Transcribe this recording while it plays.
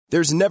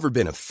There's never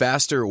been a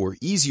faster or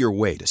easier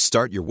way to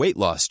start your weight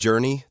loss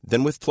journey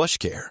than with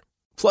PlushCare.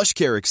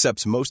 PlushCare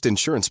accepts most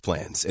insurance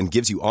plans and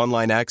gives you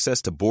online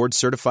access to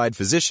board-certified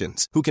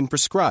physicians who can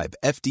prescribe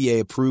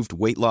FDA-approved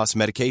weight loss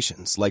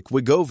medications like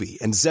Wegovy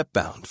and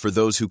Zepbound for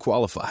those who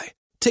qualify.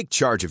 Take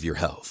charge of your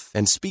health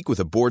and speak with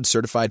a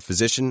board-certified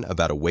physician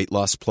about a weight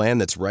loss plan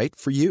that's right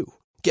for you.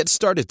 Get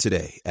started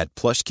today at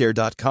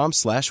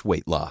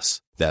plushcare.com/weight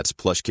loss. That's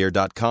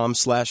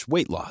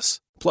plushcare.com/weight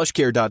loss.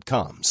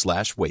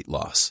 plushcare.com/weight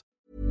loss.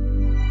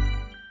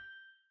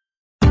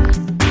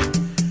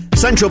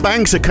 Central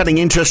banks are cutting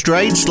interest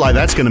rates like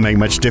that's going to make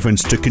much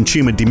difference to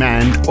consumer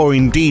demand or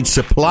indeed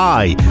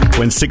supply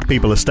when sick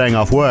people are staying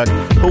off work.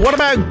 But what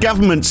about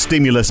government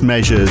stimulus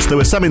measures? There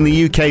were some in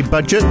the UK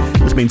budget.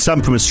 There's been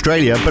some from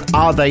Australia, but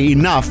are they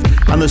enough?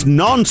 And there's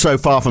none so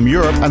far from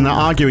Europe, and they're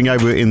arguing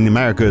over it in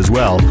America as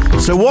well.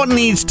 So what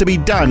needs to be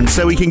done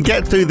so we can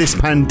get through this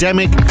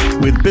pandemic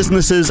with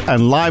businesses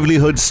and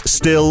livelihoods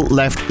still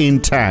left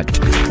intact?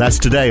 That's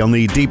today on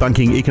the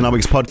Debunking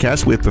Economics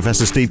podcast with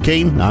Professor Steve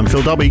Keen. I'm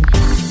Phil Dobbie.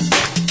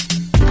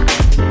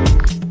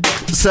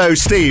 So,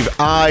 Steve,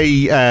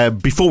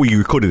 before we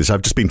recorded this,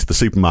 I've just been to the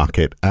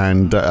supermarket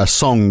and a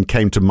song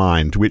came to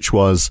mind, which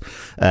was,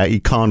 you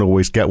can't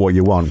always get what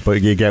you want,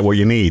 but you get what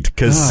you need.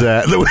 Because,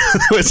 I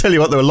tell you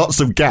what, there were lots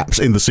of gaps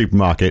in the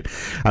supermarket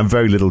and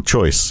very little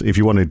choice. If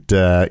you wanted,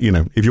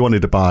 if you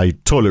wanted to buy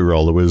toilet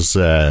roll, there was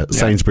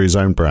Sainsbury's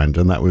own brand,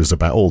 and that was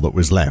about all that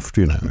was left,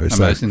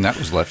 Amazing that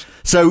was left.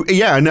 So,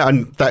 yeah,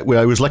 and that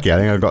I was lucky. I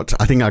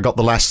think I got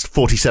the last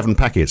 47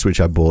 packets,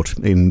 which I bought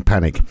in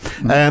panic.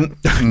 No,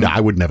 I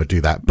would never do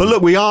that. But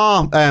look, we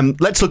are.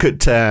 Let's look at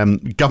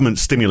government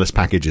stimulus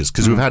packages,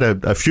 because we've had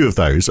a few of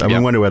those. And we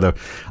wonder whether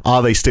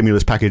are they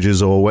stimulus packages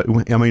or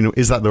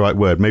is that the right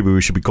word? Maybe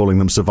we should be calling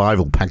them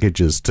survival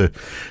packages to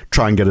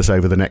try and get us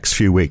over the next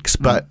few weeks.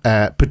 But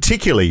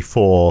particularly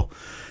for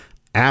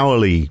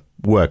hourly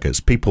workers,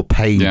 people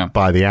paid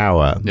by the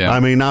hour. I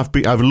mean, I've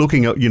been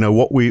looking at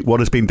what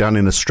has been done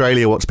in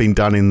Australia, what's been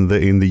done in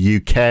the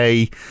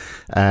UK.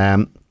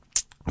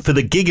 For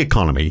the gig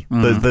economy,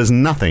 there's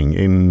nothing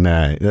in.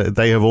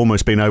 They have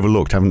almost been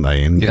overlooked, haven't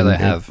they? They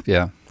have.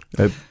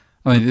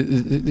 I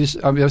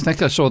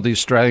think I saw the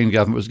Australian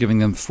government was giving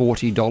them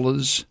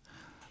 $40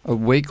 a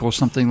week or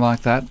something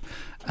like that,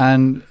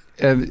 and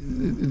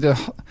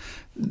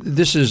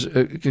this is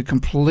a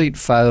complete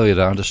failure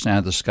to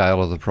understand the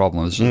scale of the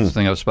problem. This is the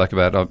thing I spoke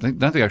about. I don't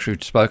think I've actually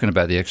spoken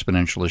about the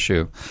exponential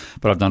issue,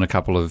 but I've done a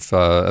couple of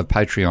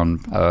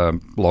Patreon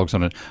blogs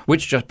on it,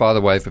 which, just by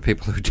the way, for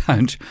people who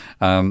don't,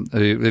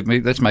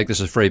 let's make this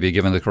a freebie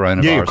given the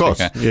coronavirus. Yeah, of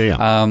course.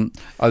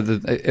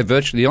 Okay.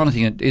 Virtually the only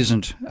thing that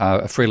isn't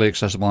freely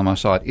accessible on my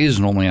site is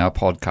normally our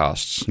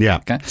podcasts. Yeah.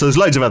 Okay? So there's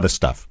loads of other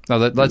stuff.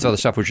 Loads of other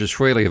stuff which is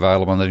freely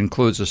available, and that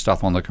includes the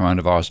stuff on the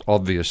coronavirus,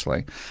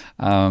 obviously.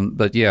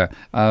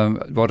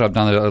 What I've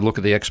done is I look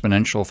at the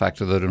exponential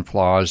factor that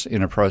applies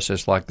in a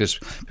process like this,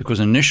 because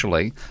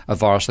initially a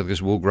virus like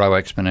this will grow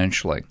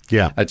exponentially.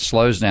 Yeah, it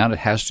slows down. It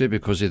has to,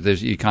 because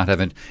you can't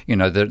have it.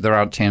 There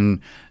are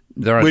 10.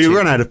 You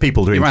run out of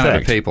people to infect. You run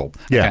out of people.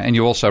 Yeah. Okay. And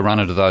you also run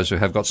into those who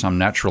have got some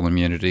natural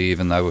immunity,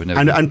 even though we've never...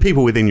 And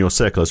people within your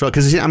circle as well.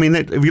 Because,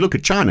 if you look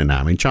at China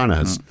now, China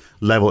has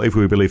leveled, if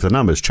we believe the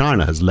numbers,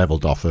 China has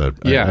leveled off a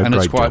and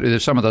it's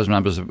quite... Some of those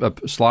numbers are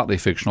slightly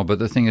fictional, but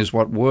the thing is,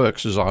 what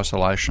works is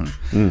isolation.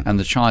 And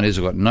the Chinese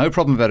have got no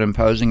problem about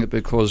imposing it,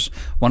 because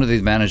one of the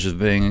advantages of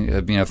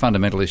being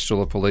fundamentally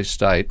still a police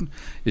state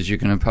is you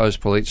can impose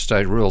police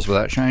state rules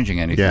without changing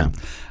anything.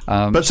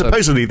 Yeah. But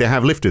supposedly they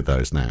have lifted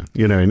those now,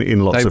 in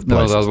lots of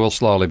places. No, well,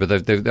 slowly, but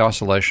the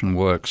isolation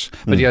works.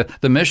 But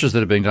the measures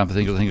that are being done for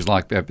things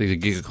like the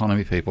gig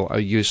economy people are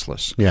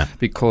useless. Yeah.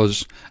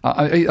 Because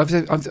I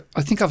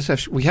think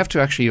we have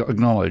to actually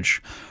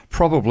acknowledge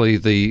probably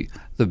the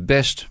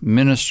best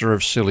minister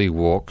of silly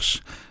walks.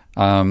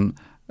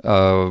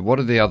 What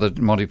are the other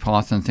Monty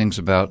Python things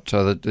about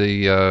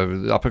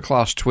the upper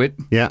class twit?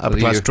 Yeah, upper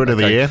class twit of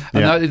the year.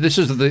 Yeah. No, this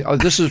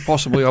is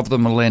possibly of the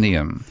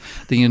millennium.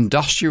 The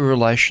industrial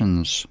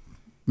relations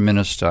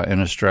minister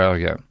in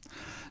Australia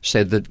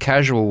said that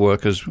casual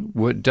workers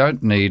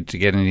don't need to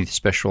get any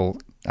special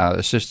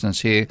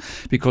assistance here,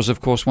 because, of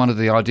course, one of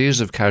the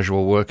ideas of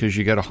casual work is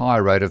you get a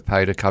higher rate of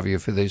pay to cover you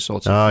for these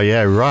sorts of things. Oh,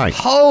 yeah, right.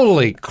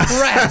 Holy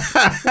crap.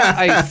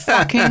 What a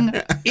fucking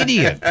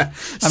idiot.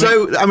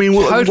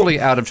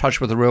 Totally out of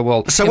touch with the real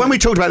world. So when we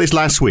talked about this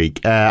last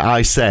week,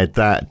 I said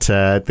that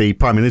the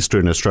Prime Minister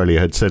in Australia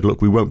had said,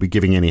 look, we won't be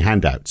giving any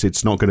handouts.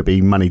 It's not going to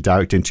be money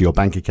direct into your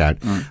bank account.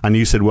 And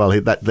you said, well,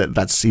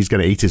 that's he's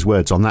going to eat his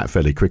words on that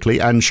fairly quickly.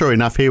 And sure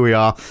enough, here we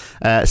are,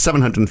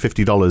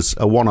 $750,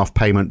 a one-off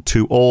payment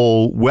to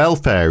all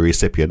welfare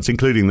recipients,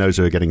 including those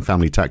who are getting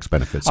family tax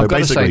benefits. So I've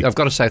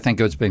got to say, thank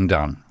you, it's being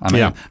done.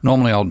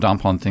 Normally I'll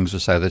dump on things to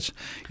say that,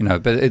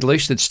 but at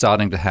least it's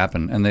starting to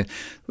happen. And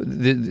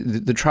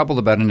the trouble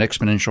about an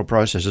exponential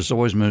process is it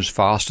always moves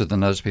faster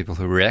than those people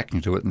who are reacting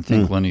to it and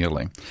think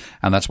linearly.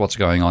 And that's what's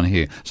going on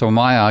here. So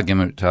my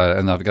argument,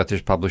 and I've got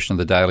this published in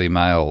the Daily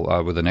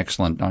Mail with an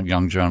excellent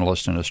young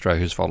journalist in Australia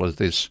who's followed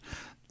this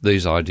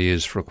these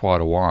ideas for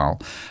quite a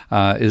while,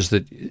 is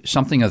that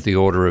something of the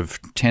order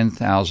of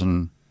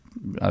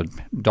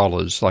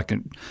 $10,000, like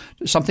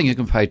something you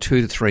can pay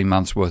 2 to 3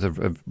 months worth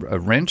of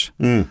rent,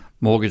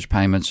 mortgage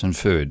payments, and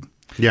food.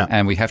 Yeah.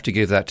 And we have to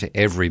give that to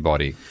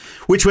everybody.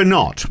 Which we're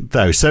not,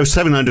 though. So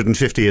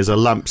 $750 is a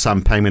lump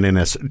sum payment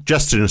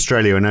just in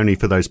Australia, and only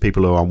for those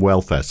people who are on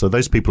welfare. So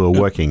those people who are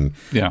working,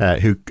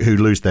 who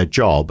lose their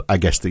job, I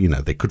guess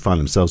that, they could find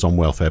themselves on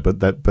welfare,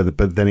 but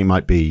then it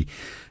might be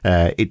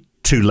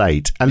too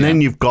late. And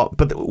then you've got.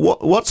 But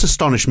what's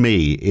astonished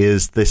me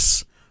is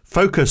this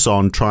focus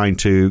on trying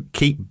to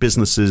keep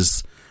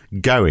businesses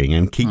going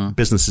and keep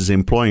businesses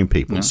employing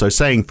people. Yeah. So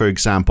saying, for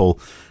example,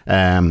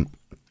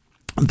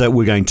 that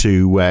we're going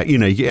to,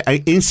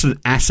 instant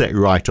asset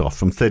write-off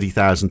from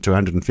 $30,000 to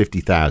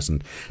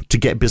 $150,000 to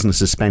get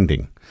businesses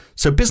spending.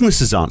 So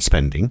businesses aren't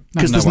spending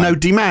because there's no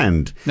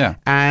demand. Yeah.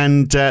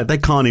 And they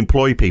can't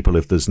employ people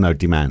if there's no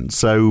demand.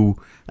 So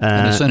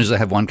and as soon as they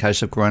have one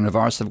case of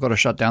coronavirus, they've got to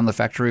shut down the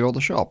factory or the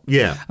shop.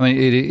 Yeah. I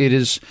mean,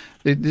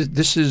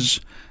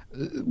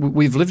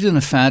 we've lived in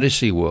a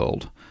fantasy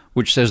world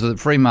which says that the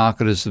free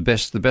market is the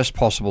best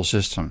possible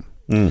system.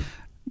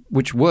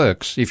 Which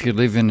works if you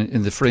live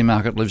in the free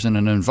market lives in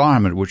an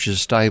environment which is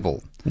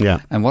stable. Yeah.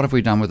 And what have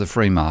we done with the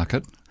free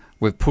market?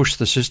 We've pushed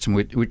the system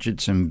which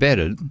it's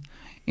embedded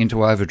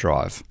into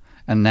overdrive,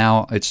 and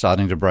now it's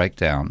starting to break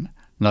down.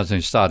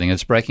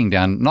 It's breaking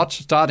down, not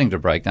starting to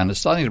break down. It's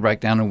starting to break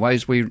down in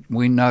ways we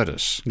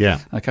notice. Yeah.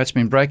 Okay, it's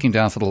been breaking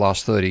down for the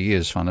last 30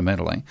 years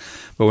fundamentally,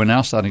 but we're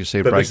now starting to see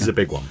it break. This is a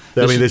big one.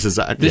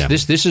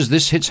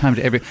 This hits home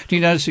to every. Do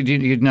you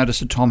notice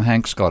that Tom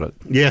Hanks got it?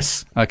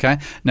 Yes. Okay.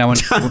 Now, when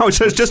I was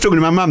just talking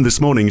to my mum this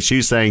morning. She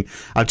was saying,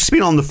 "I've just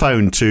been on the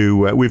phone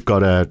to. We've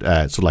got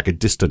a sort of like a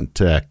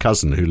distant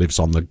cousin who lives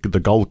on the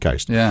Gold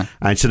Coast. Yeah.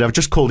 And said I've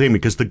just called him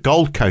because the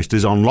Gold Coast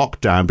is on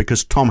lockdown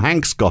because Tom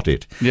Hanks got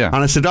it. Yeah. And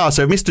I said,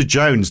 so Mr.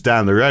 Jones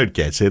down the road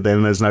gets it,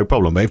 then there's no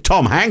problem. But if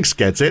Tom Hanks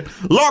gets it,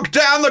 lock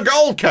down the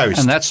Gold Coast.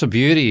 And that's the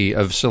beauty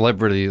of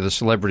the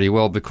celebrity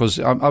world, because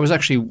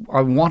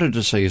I wanted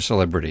to see a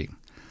celebrity,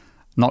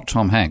 not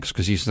Tom Hanks,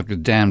 because he's a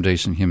damn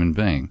decent human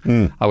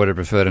being. I would have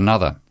preferred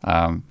another.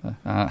 I'm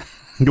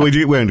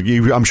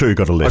sure you've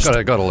got a list.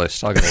 I got a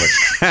list.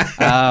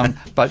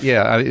 But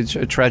yeah, it's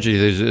a tragedy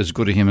that as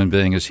good a human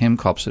being as him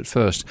cops at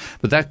first.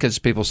 But that gets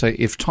people say,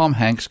 if Tom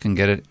Hanks can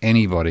get it,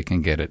 anybody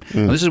can get it.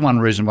 And this is one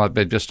reason why,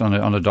 just on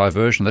a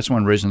diversion, that's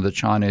one reason the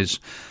Chinese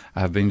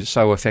have been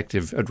so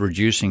effective at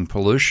reducing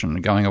pollution,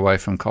 going away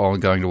from coal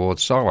and going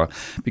towards solar,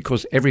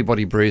 because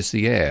everybody breathes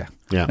the air.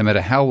 Yeah. No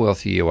matter how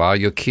wealthy you are,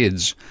 your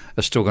kids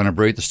are still going to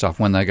breathe the stuff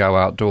when they go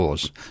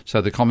outdoors.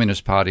 So the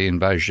Communist Party in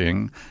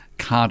Beijing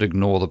can't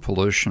ignore the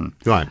pollution.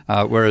 Right.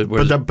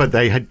 But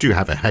they do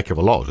have a heck of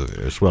a lot of it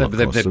as well,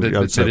 but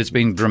it's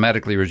been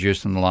dramatically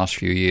reduced in the last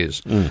few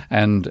years.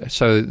 And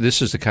so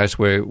this is the case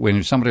where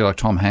when somebody like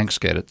Tom Hanks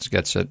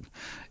gets it,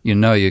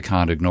 you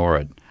can't ignore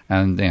it.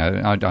 And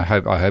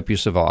I hope he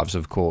survives,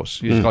 of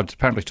course. He's got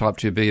apparently type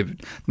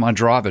 2B. My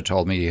driver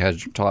told me he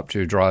has type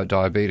 2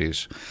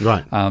 diabetes.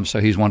 Right. So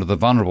he's one of the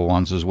vulnerable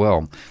ones as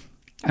well.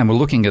 And we're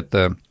looking at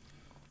the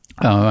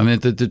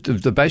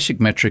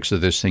basic metrics of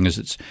this thing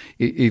is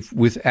if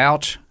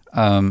without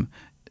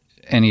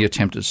any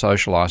attempt at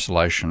social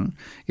isolation,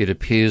 it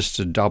appears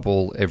to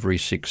double every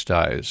 6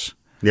 days.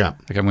 Yeah.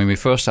 Okay. When we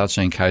first start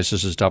seeing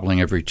cases, it's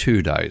doubling every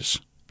 2 days.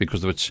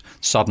 Because it's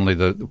suddenly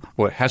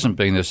what hasn't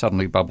been there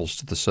suddenly bubbles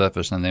to the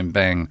surface and then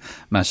bang,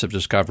 massive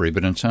discovery.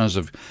 But in terms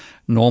of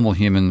normal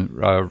human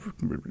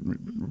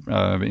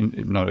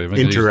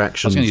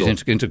interactions,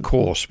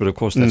 intercourse, but of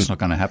course that's not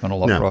going to happen a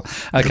lot. No.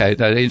 Okay,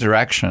 that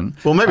interaction.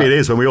 Well, maybe it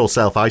is when we all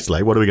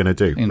self-isolate. What are we going to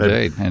do?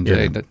 Indeed.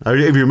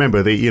 If you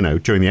remember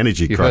during the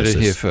energy crisis, you heard it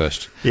here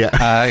first.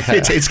 Yeah,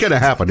 it's going to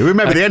happen.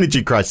 Remember the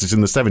energy crisis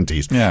in the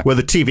 70s, where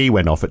the TV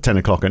went off at 10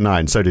 o'clock at night,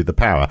 and so did the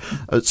power.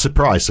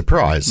 Surprise!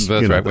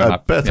 Birth rate went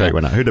up. Birth rate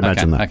went up. Who'd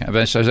imagine that?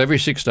 Okay. So every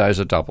 6 days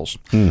it doubles.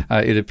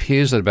 It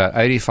appears that about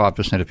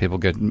 85% of people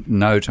get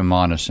no to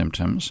minor symptoms.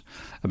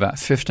 About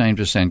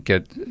 15%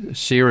 get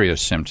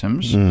serious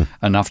symptoms,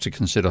 enough to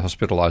consider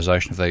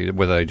hospitalisation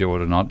whether they do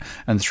it or not,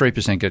 and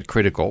 3% get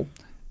critical.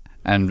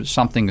 And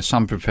some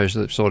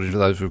professors sort of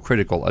those who are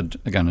critical are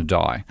going to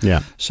die.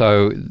 Yeah.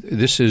 So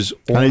this is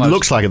almost... And it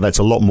looks like that's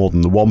a lot more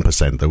than the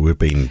 1% that we've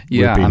been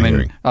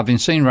hearing. I've been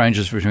seeing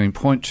ranges between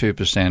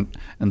 0.2%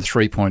 and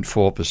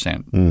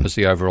 3.4% as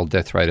the overall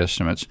death rate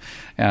estimates.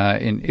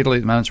 In Italy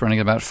at the moment it's running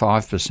about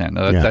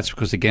 5%. That's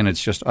because, again,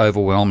 it's just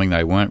overwhelming.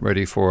 They weren't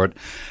ready for it.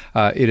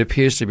 It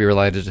appears to be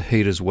related to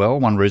heat as well.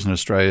 One reason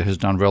Australia has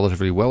done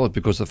relatively well is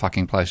because the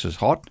fucking place is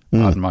hot.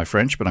 Pardon my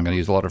French, but I'm going to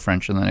use a lot of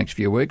French in the next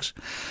few weeks.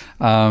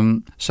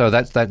 So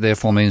that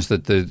therefore means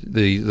that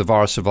the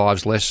virus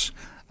survives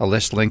a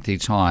less lengthy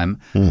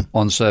time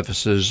on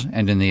surfaces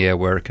and in the air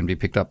where it can be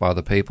picked up by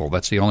other people.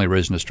 That's the only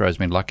reason Australia's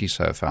been lucky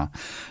so far.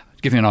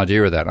 To give you an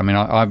idea of that, I mean,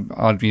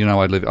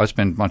 I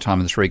spend my time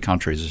in 3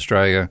 countries: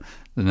 Australia,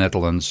 the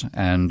Netherlands,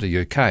 and the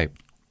UK.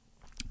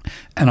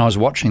 And I was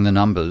watching the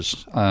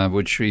numbers,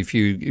 which if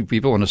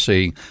people want to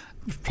see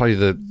probably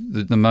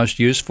the most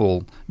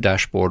useful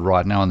dashboard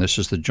right now, and this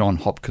is the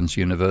Johns Hopkins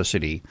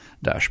University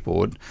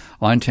dashboard.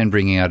 I intend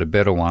bringing out a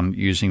better one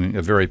using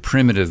a very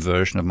primitive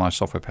version of my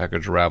software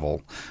package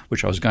Ravel,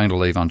 which I was going to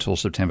leave until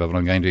September, but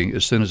I'm going to,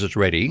 as soon as it's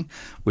ready,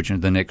 which in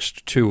the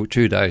next 2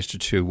 days to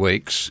 2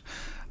 weeks,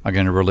 I'm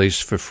going to release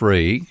for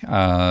free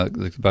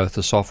both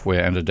the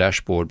software and a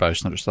dashboard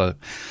based on it, so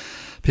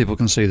people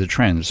can see the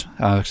trends.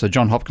 So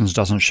Johns Hopkins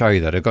doesn't show you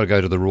that. I've got to go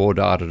to the raw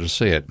data to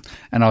see it.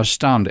 And I was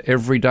stunned.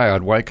 Every day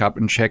I'd wake up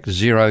and check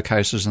 0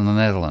 cases in the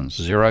Netherlands,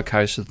 0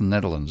 cases in the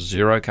Netherlands,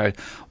 0 case.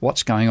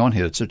 What's going on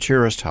here? It's a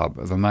tourist hub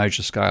of a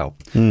major scale.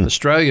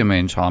 Australia,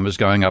 meantime, is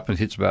going up and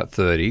hits about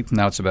 30.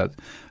 Now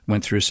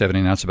went through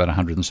 70, now it's about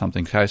 100 and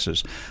something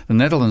cases. The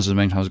Netherlands, in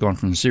the meantime, has gone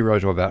from 0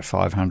 to about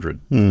 500.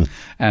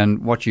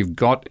 And what you've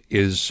got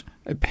is,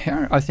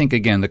 I think,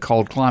 again, the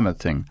cold climate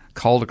thing.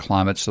 Colder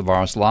climates, the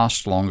virus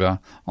lasts longer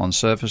on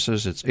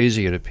surfaces. It's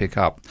easier to pick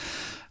up.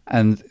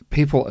 And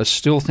people are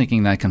still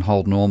thinking they can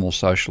hold normal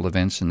social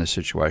events in this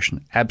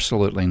situation.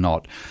 Absolutely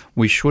not.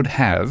 We should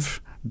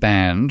have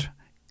banned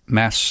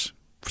mass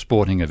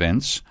sporting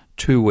events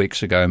 2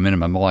 weeks ago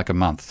minimum, more like a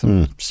month,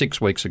 6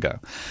 weeks ago.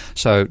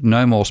 So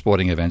no more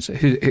sporting events. I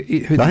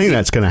think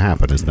that's going to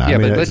happen, isn't it? Yeah,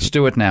 but let's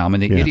do it now. I mean,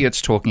 the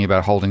idiots talking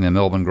about holding the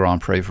Melbourne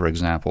Grand Prix, for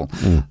example.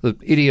 The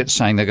idiots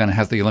saying they're going to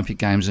have the Olympic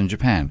Games in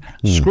Japan.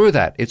 Screw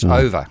that. It's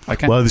over.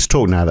 Okay. Well, there's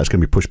talk now that's going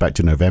to be pushed back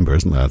to November,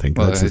 isn't there? I think.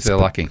 Well, if they're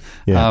lucky.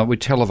 Yeah. We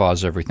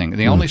televise everything.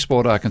 The only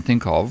sport I can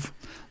think of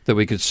that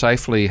we could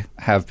safely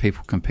have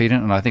people compete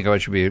in, and I think it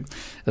should be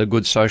a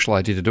good social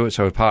idea to do it.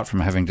 So apart from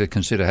having to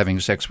consider having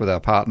sex with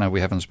our partner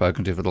we haven't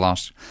spoken to for the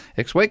last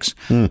X weeks,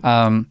 you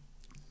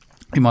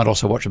might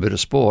also watch a bit of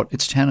sport.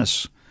 It's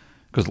tennis.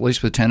 Because at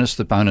least with tennis,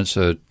 the opponents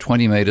are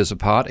 20 metres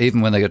apart. Even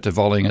when they get to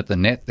volleying at the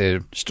net,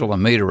 they're still a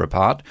metre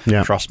apart.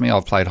 Yeah. Trust me,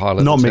 I've played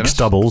high-level tennis. Not mixed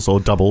doubles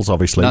or doubles,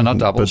 obviously. No, not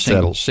doubles,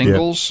 singles.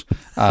 Singles.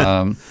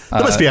 Yeah.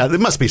 There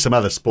must be some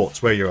other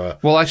sports where you're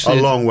a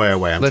long way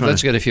away.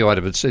 Let's get a few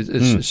items.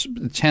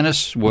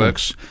 Tennis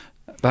works.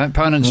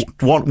 Opponents...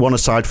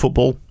 One-a-side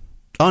football?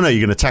 Oh, no,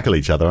 you're going to tackle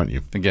each other, aren't you?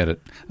 Forget it.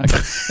 Okay.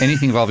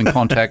 Anything involving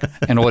contact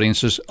and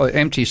audiences,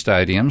 empty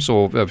stadiums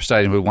or a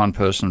stadium with one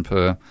person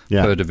per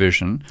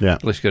division,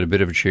 at least get a bit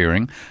of a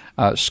cheering.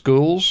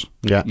 Schools,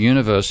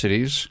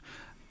 universities,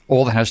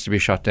 all that has to be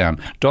shut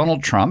down.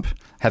 Donald Trump,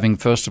 having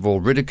first of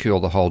all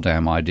ridiculed the whole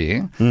damn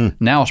idea,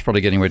 now is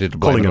probably getting ready to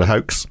blame it a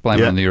hoax.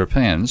 Blame it on the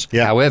Europeans.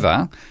 Yeah.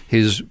 However,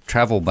 his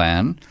travel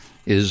ban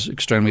is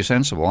extremely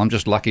sensible. I'm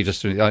just lucky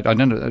I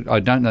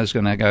don't know it's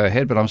going to go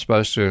ahead, but I was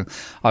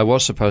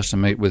supposed to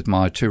meet with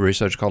my 2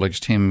 research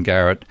colleagues, Tim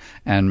Garrett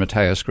and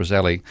Matthias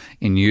Griselli,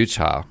 in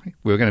Utah.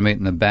 We were going to meet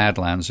in the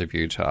Badlands of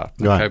Utah.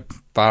 Right.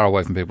 Far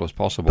away from people as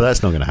possible. But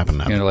that's not going to happen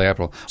now. In early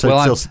April.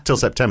 So till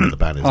September the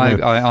ban is.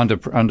 I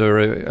under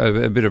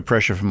a bit of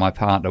pressure from my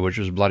partner, which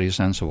was bloody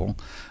sensible,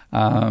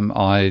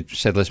 I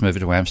said let's move it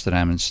to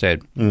Amsterdam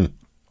instead.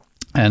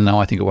 And no,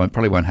 I think it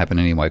probably won't happen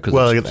anyway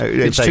because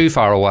it's too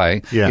far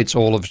away. Yeah. It's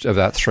all of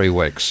about 3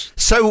 weeks.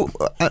 So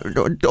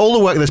all the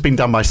work that's been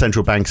done by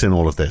central banks in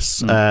all of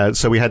this.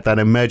 So we had that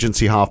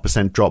emergency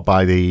 0.5% drop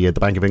by the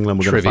Bank of England.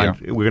 We're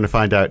going to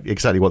find out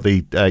exactly what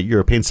the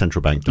European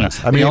Central Bank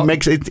does. I mean,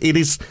 it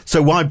is.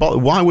 So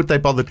why would they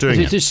bother doing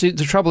it?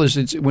 The trouble is,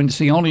 when it's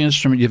the only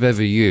instrument you've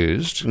ever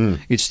used,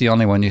 it's the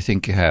only one you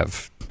think you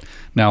have.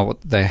 Now,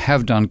 they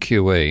have done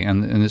QE,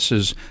 and this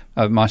is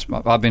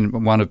I've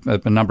been one of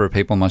a number of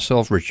people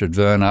myself, Richard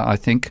Werner, I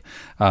think,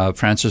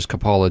 Francis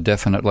Coppola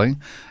definitely,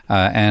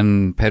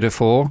 and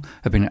Pettifor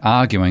have been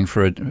arguing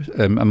for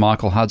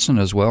Michael Hudson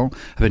as well,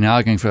 have been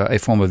arguing for a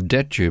form of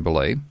debt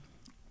jubilee,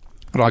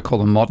 what I call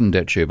a modern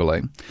debt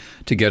jubilee,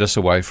 to get us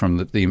away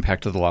from the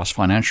impact of the last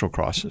financial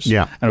crisis.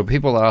 Yeah. And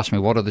people ask me,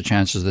 what are the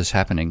chances of this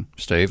happening,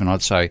 Steve? And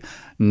I'd say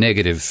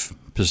negative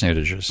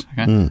percentages.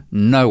 Okay?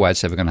 No way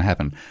it's ever going to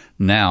happen.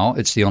 Now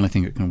it's the only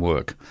thing that can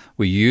work.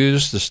 We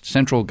use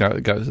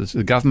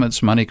the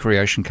government's money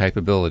creation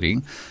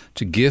capability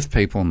to give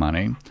people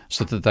money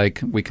so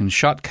that we can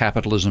shut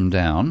capitalism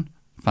down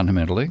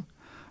fundamentally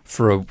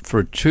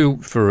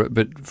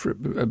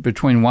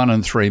between 1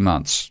 and 3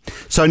 months.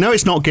 So I know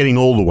it's not getting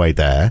all the way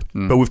there,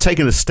 but we've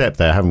taken a step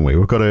there, haven't we?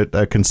 We've got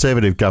a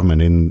Conservative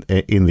government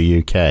in the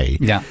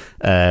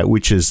UK,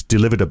 which has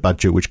delivered a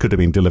budget which could have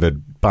been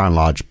delivered by and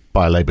large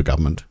by a Labour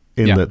government,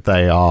 that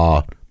they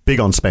are big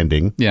on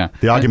spending. Yeah.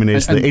 The argument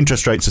is that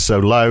interest rates are so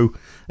low,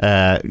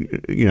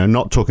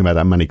 not talking about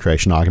that money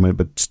creation argument,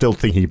 but still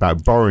thinking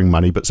about borrowing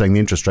money, but saying the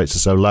interest rates are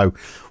so low,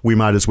 we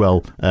might as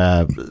well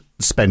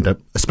spend a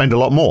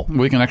lot more.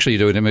 We can actually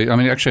do it. I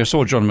mean, actually, I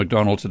saw John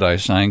McDonnell today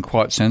saying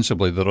quite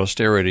sensibly that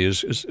austerity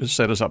has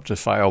set us up to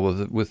fail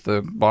with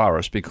the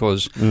virus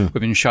because we've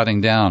been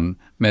shutting down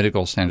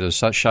medical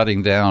centres,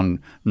 shutting down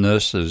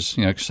nurses,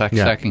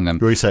 sacking them,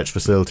 research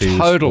facilities.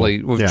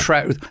 Totally, we've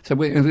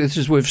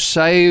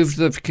saved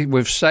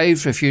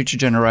for future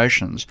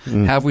generations.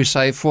 How have we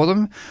saved for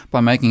them?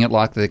 By making it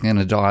like they're going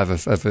to die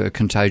of a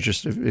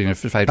contagious,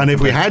 fatal. And if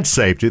we had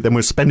saved it, then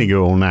we're spending it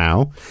all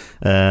now.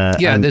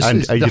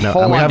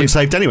 whole and we idea, haven't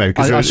saved anyway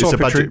because it's a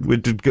budget.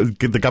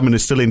 The government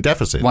is still in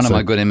deficit. One of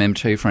my good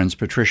MMT friends,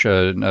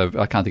 Patricia,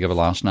 I can't think of her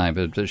last name,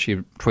 but she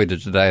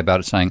tweeted today about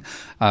it saying,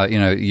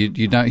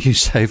 you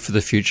save for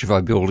the future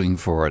by building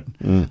for it.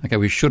 Okay,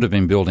 we should have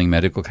been building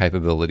medical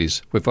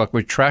capabilities. We've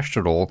trashed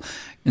it all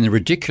in the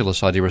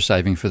ridiculous idea of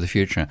saving for the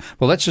future.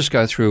 Well, let's just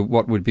go through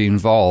what would be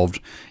involved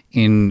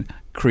in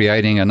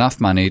creating enough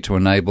money to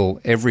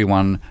enable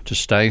everyone to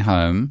stay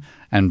home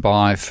and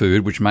buy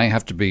food, which may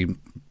have to be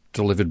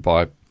delivered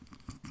by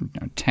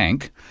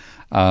tank,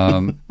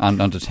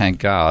 under tank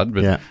guard.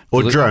 But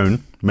or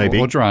drone, maybe.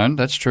 Or drone,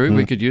 that's true.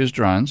 We could use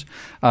drones.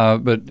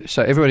 But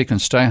so everybody can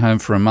stay home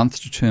for a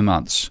month to 2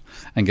 months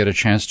and get a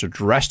chance to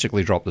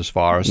drastically drop this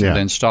virus and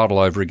then start all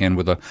over again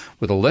with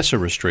a lesser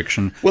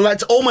restriction. Well,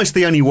 that's almost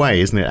the only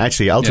way, isn't it,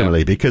 actually,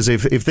 ultimately? Because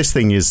if this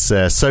thing is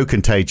so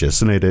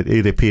contagious, and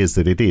it appears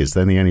that it is,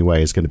 then the only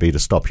way is going to be to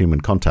stop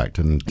human contact.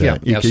 And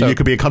you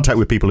could be in contact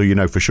with people who you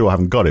know for sure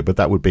haven't got it, but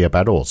that would be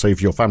about all. So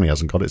if your family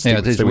hasn't got it, stay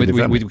with your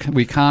family.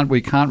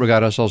 We can't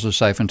regard ourselves as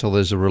safe until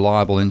there's a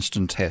reliable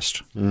instant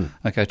test.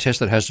 Okay, a test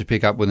that has to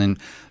pick up within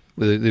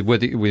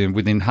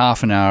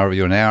half an hour or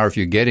an hour if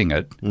you're getting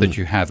it, that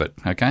you have it,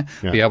 okay?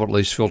 Be able to at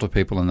least filter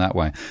people in that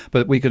way.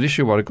 But we could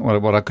issue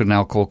what I could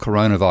now call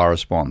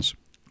coronavirus bonds.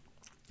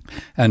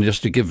 And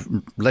just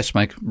to let's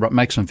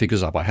make some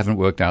figures up. I haven't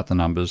worked out the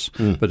numbers,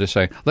 but let's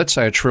say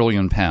 £1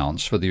 trillion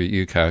for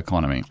the UK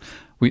economy.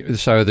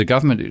 So the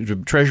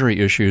government Treasury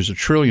issues £1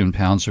 trillion of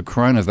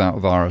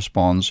coronavirus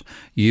bonds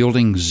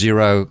yielding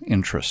zero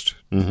interest,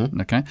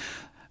 okay?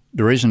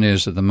 The reason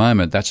is, at the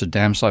moment, that's a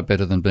damn sight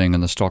better than being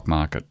in the stock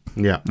market.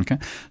 Yeah. Okay.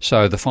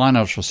 So the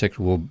financial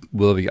sector will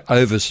be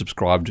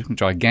oversubscribed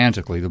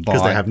gigantically to buy.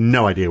 Because they have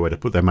no idea where to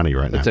put their money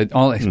right now.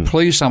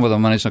 Please, some of the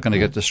money's not going to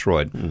get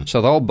destroyed.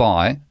 So they'll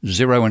buy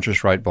zero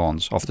interest rate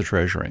bonds off the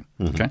Treasury.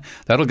 Okay.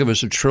 That'll give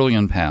us £1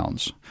 trillion.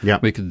 Yeah.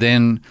 We could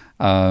then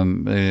let's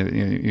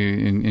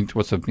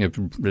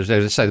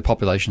say the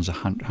population's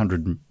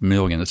 100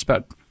 million. It's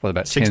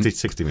about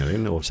 60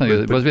 million or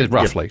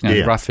roughly,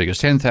 rough figures,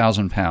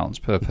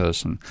 £10,000 per person.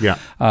 Yeah.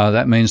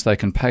 That means they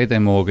can pay their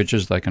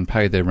mortgages, they can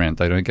pay their rent,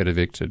 they don't get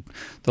evicted.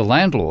 The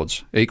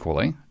landlords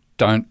equally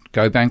don't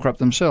go bankrupt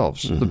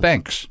themselves. The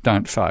banks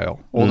don't fail.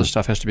 All the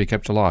stuff has to be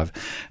kept alive.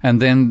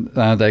 And then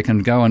they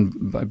can go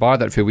and buy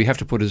that food. We have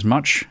to put as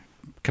much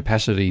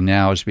capacity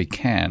now as we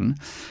can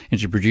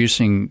into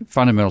producing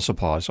fundamental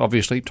supplies.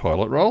 Obviously,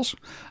 toilet rolls,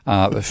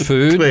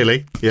 food,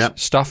 clearly,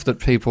 stuff that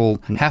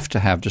people have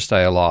to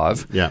stay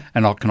alive,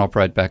 and can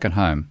operate back at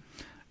home.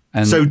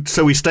 And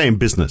so we stay in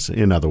business,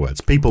 in other words.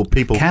 People.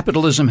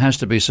 Capitalism has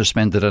to be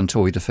suspended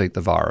until we defeat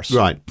the virus.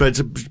 Right,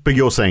 but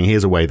you're saying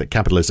here's a way that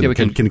capitalism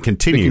can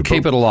continue. We can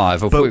keep it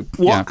alive.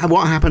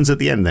 What happens at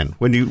the end then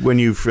when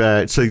you've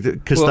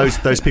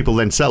those people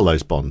then sell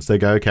those bonds? They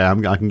go, okay,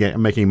 I'm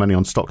making money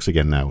on stocks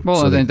again now.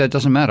 Well, that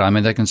doesn't matter. I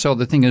mean, they can sell.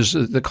 The thing is,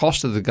 the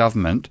cost of the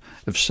government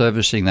of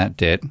servicing that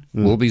debt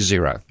will be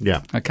zero.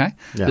 Yeah. Okay.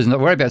 Yeah. There's no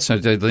worry about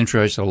the interest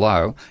rates are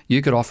low.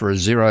 You could offer a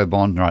zero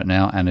bond right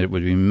now, and it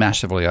would be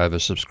massively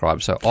oversubscribed.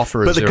 So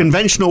offer the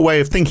conventional way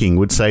of thinking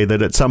would say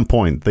that at some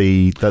point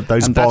those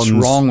bonds, that's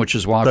wrong, which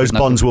is why those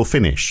bonds will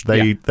finish.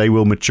 They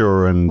will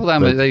mature and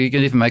you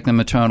can even make them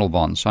maternal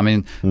bonds. I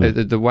mean,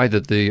 the way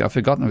that I've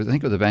forgotten. I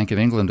think the Bank of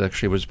England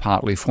actually was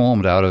partly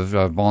formed out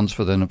of bonds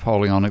for the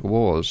Napoleonic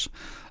Wars,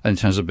 in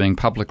terms of being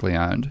publicly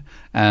owned,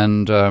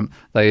 and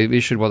they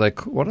issued what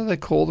do they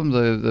call them?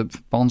 The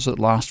bonds that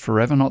last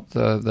forever.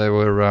 They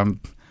were.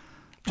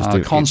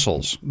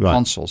 Consols, right.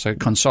 Consols. So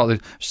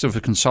sort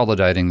of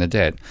consolidating the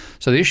debt.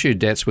 So they issued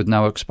debts with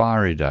no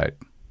expiry date.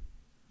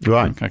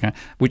 Right. Okay.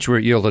 Which were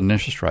yielded an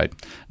interest rate.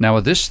 Now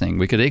with this thing,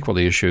 we could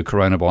equally issue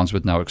corona bonds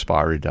with no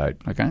expiry date.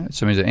 Okay.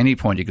 So it means at any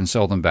point you can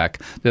sell them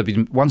back. There'll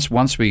be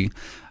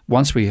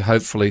once we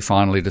hopefully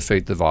finally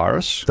defeat the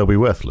virus, they'll be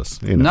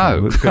worthless.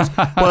 No. Well,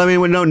 I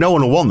mean, no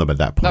one will want them at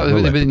that point.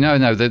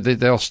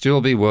 They'll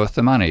still be worth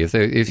the money.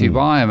 If you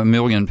buy £1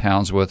 million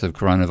worth of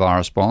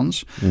coronavirus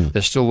bonds,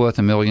 they're still worth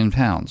 £1 million.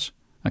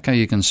 Okay,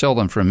 you can sell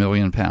them for £1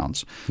 million.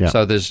 Yeah.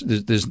 So there's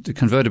the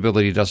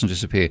convertibility doesn't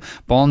disappear.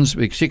 Bonds,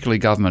 particularly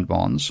government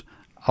bonds,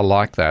 are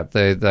like that.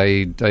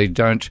 They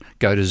don't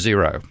go to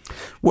zero.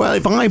 Well,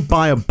 if I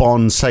buy a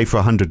bond, say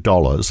for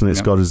 $100, and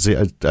it's got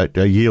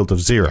a yield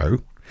of zero.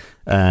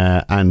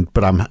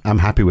 But I'm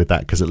happy with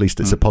that because at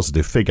least it's a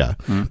positive figure.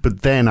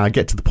 But then I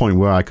get to the point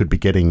where I could be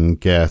getting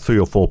 3 or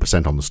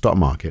 4% on the stock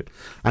market.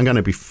 I'm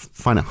going to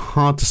find it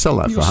hard to sell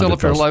that for $100. Sell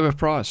it for a lower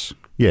price.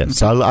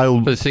 Yes, okay.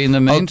 I'll. But see, in the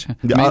mint,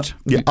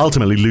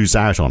 ultimately lose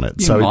out on it.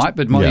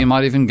 You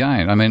might even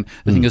gain. I mean,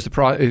 the thing is,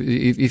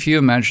 if you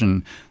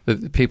imagine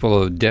that people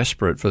are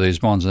desperate for these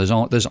bonds, there's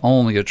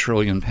only £1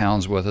 trillion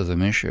worth of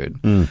them issued.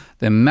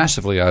 They're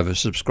massively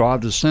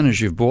oversubscribed. As soon as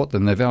you've bought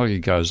them, their value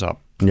goes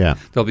up. Yeah.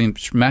 There'll be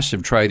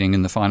massive trading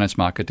in the finance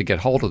market to get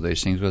hold of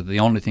these things, but the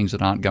only things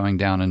that aren't going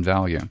down in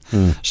value.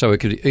 So it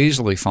could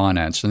easily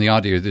finance. And the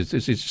idea is,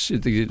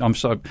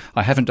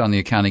 I haven't done the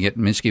accounting yet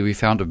in Minsky. We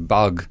found a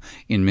bug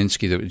in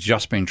Minsky that has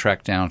just been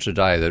tracked down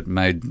today that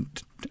made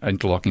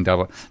interlocking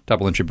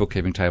double entry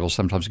bookkeeping tables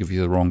sometimes give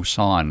you the wrong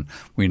sign.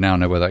 We now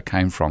know where that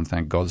came from,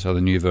 thank God. So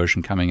the new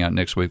version coming out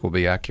next week will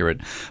be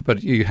accurate.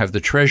 But you have the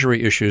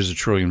Treasury issues £1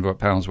 trillion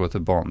worth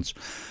of bonds.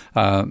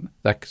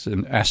 That's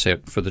an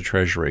asset for the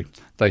Treasury.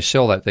 They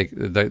sell that.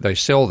 They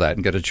sell that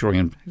and get £1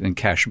 trillion in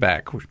cash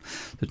back.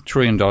 The £1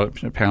 trillion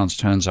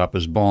turns up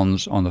as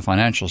bonds on the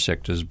financial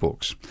sector's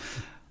books.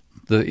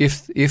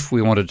 If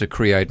we wanted to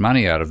create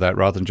money out of that,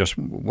 rather than just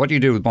what do you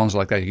do with bonds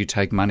like that? You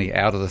take money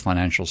out of the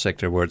financial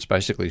sector where it's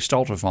basically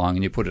stultifying,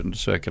 and you put it into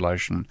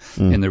circulation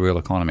in the real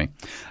economy.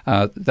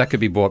 That could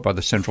be bought by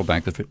the central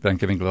bank, the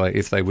Bank of England,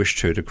 if they wish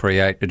to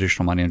create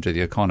additional money into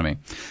the economy.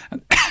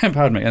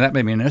 Pardon me, and that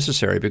may be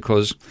necessary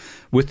because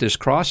with this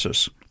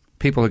crisis,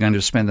 people are going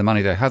to spend the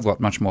money they have got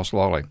much more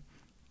slowly.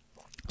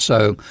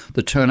 So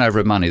the turnover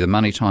of money, the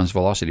money times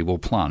velocity, will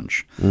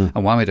plunge. And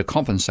one way to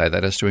compensate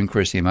that is to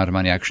increase the amount of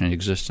money actually in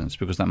existence,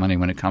 because that money,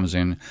 when it comes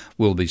in,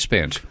 will be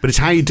spent. But it's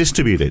how you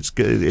distribute it.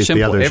 It's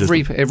simple.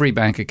 Every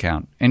bank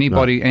account,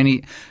 anybody,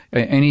 right.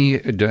 any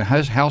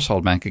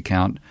household bank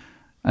account.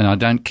 And I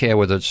don't care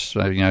whether it's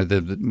whether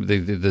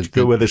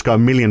it's got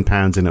 £1 million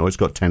in it or it's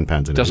got £10 in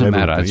it. Doesn't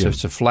matter.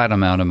 It's a flat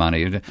amount of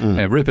money.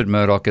 Rupert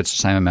Murdoch gets the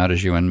same amount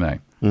as you and me.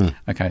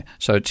 Okay,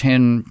 so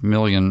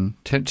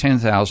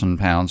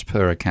 £10,000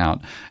 per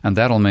account, and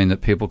that'll mean that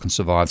people can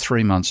survive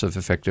 3 months of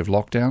effective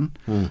lockdown.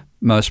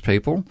 Most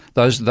people,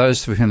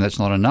 those for whom that's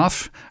not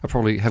enough,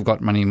 probably have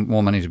got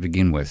more money to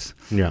begin with.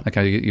 Yeah.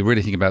 Okay, you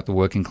really think about the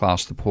working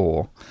class, the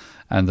poor,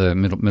 and the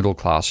middle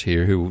class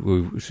here,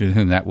 to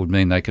whom that would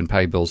mean they can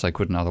pay bills they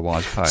couldn't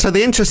otherwise pay. So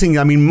the interesting,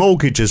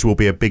 mortgages will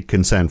be a big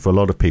concern for a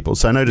lot of people.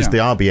 So notice the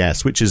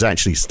RBS, which is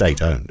actually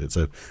state-owned, it's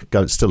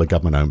still a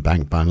government-owned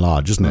bank by and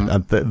large, isn't it?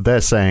 And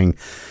they're saying,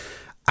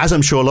 as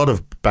I'm sure a lot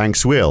of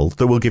banks will,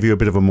 that will give you a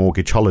bit of a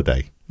mortgage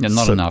holiday. Yeah,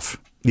 not enough.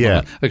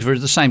 Yeah, because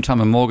at the same time,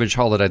 a mortgage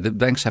holiday, the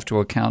banks have to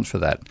account for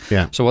that.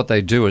 Yeah. So what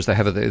they do is they've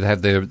got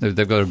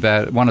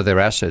one of their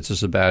assets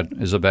is a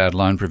bad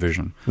loan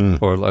provision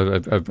or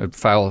a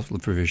fail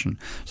provision.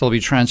 So they'll be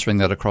transferring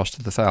that across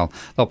to the fail.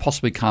 They'll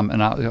possibly come,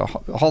 and a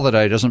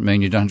holiday doesn't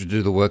mean you don't have to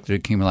do the work that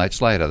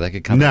accumulates later. They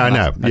could come. No,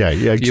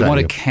 exactly. You want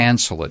to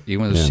cancel it.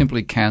 You want to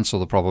simply cancel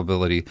the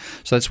probability.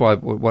 So that's why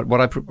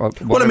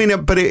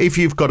but if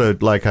you've got I've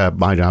got a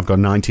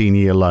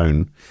 19-year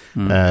loan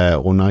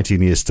or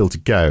 19 years still to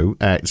go.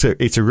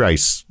 It's a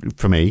race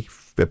for me,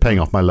 paying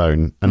off my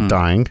loan and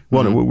dying.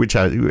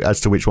 As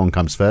to which one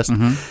comes first.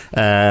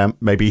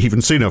 Maybe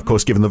even sooner, of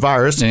course, given the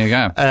virus. There you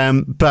go.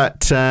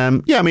 If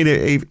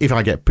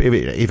I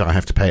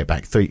have to pay it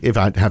back, if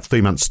I have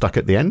 3 months stuck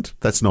at the end,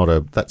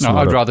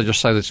 I'd rather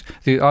just say this.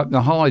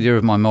 The whole idea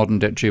of my modern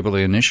debt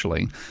jubilee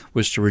initially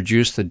was to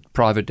reduce the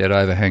private debt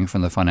overhang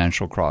from the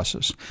financial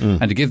crisis,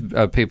 and to give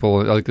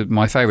people.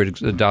 My favourite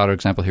data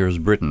example here is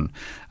Britain.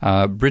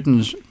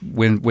 Britain's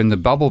when the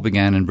bubble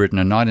began in Britain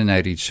in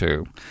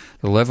 1982.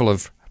 The level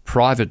of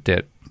private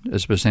debt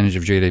as a percentage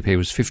of GDP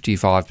was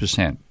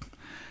 55%.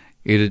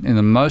 In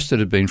the most it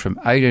had been from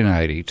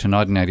 1880 to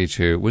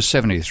 1982 was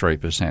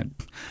 73%.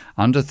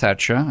 Under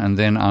Thatcher and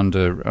then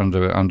under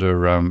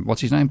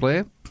what's his name,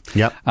 Blair?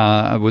 Yep.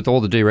 With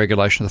all the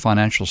deregulation of the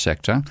financial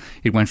sector,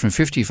 it went from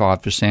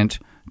 55%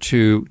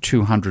 to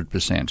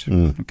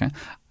 200%. Okay,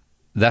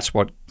 that's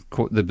what.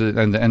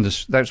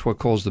 That's what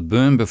caused the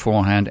boom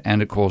beforehand,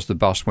 and it caused the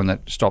bust when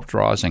that stopped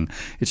rising.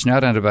 It's now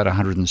down to about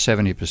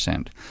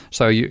 170%.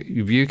 So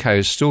UK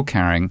is still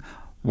carrying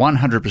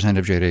 100%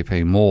 of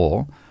GDP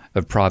more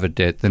of private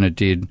debt than it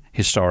did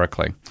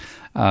historically.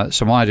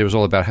 So my idea was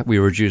all about how we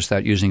reduce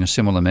that using a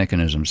similar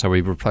mechanism. So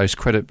we replace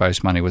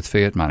credit-based money with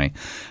fiat money.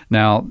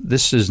 Now,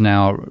 this is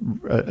now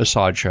a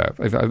sideshow.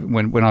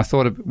 When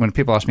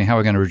people ask me how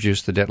we're going to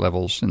reduce the debt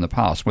levels in the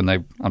past, when they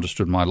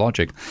understood my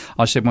logic,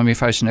 I said when we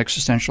face an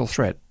existential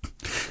threat.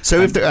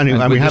 So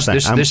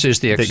this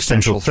is the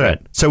existential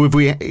threat. So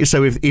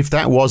if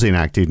that was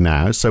enacted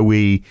now, is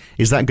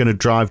that going to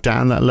drive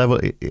down that level?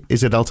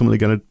 Is it ultimately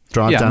going to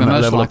drive down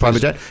that level of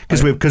private debt?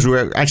 Because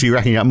we're actually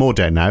racking up more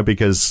debt now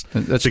because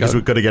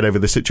we've got to get over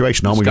the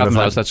situation, aren't we?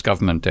 That's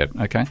government debt,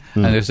 okay?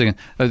 And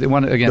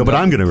but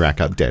I'm going to rack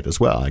up debt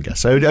as well, I guess.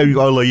 So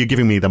although you're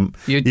giving me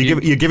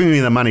you're giving me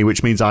the money,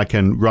 which means I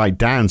can write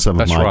down some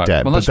of my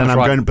debt, but then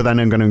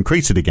I'm going to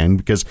increase it again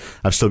because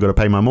I've still got to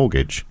pay my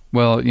morttage.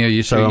 Well,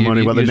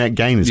 the net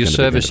gain is. You're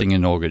servicing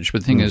your mortgage,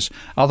 but the thing is,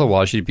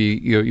 otherwise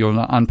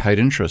your unpaid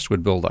interest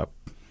would build up.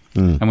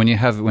 And when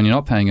you're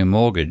not paying a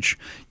mortgage,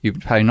 you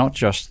pay not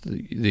just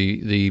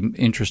the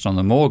interest on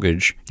the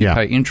mortgage, you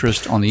pay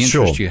interest on the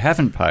interest you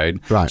haven't paid.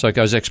 Right. So it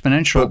goes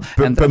exponential.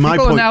 But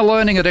people are now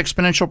learning that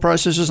exponential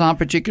processes aren't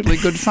particularly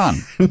good fun.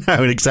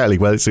 No, exactly.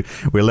 Well,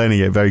 we're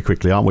learning it very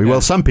quickly, aren't we? Yeah. Well,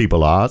 some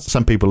people are.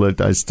 Some people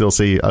I still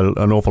see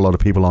an awful lot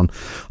of people on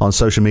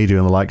social media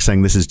and the like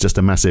saying this is just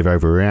a massive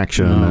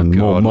overreaction,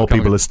 more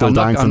people are still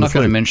dying from the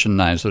flu. I'm not going to mention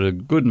names, but a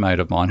good mate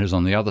of mine who's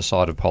on the other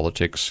side of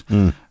politics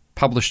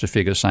published a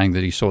figure saying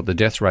that he thought the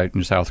death rate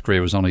in South Korea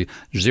was only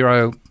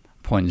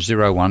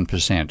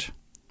 0.01%.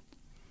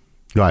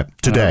 Right,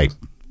 today.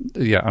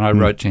 And I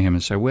wrote to him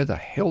and said, where the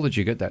hell did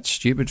you get that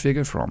stupid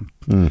figure from?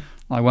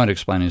 I won't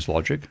explain his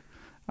logic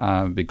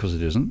because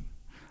it isn't.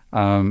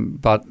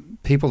 But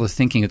people are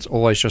thinking it's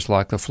always just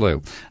like the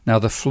flu. Now,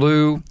 the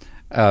flu,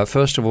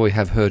 first of all, we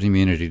have herd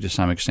immunity to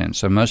some extent,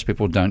 so most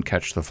people don't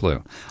catch the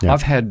flu. Yeah.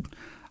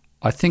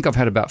 I think I've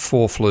had about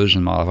 4 flus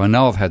in my life. I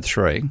know I've had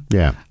 3.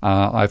 Yeah.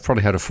 I've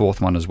probably had a 4th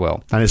one as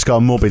well. And it's got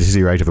a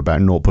morbidity rate of about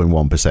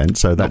 0.1%,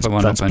 so that's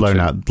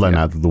blown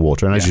out of the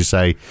water. And as you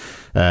say,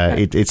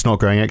 it's not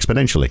growing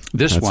exponentially.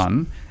 This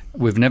one,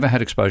 we've never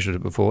had exposure to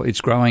it before.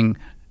 It's growing,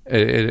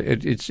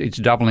 it's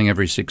doubling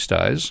every 6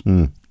 days.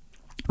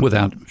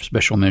 Without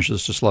special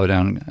measures to slow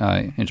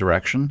down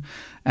interaction,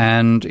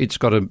 and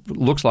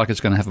looks like it's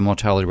going to have a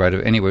mortality rate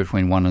of anywhere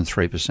between 1% and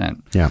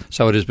 3%. Yeah.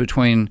 So it is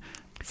between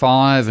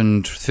 5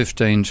 and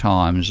 15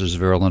 times as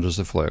virulent as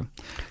the flu.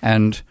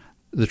 And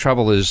the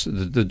trouble is,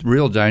 the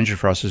real danger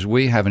for us is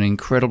we have an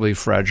incredibly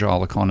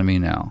fragile economy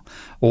now.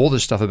 All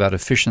this stuff about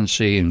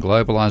efficiency and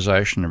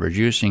globalization and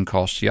reducing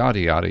costs, yada,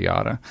 yada,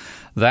 yada,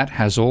 that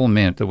has all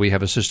meant that we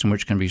have a system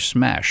which can be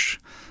smashed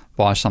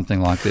by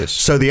something like this.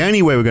 So the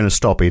only way we're going to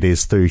stop it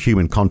is through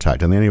human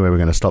contact, and the only way we're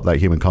going to stop that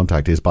human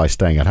contact is by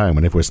staying at home.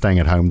 And if we're staying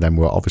at home, then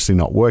we're obviously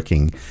not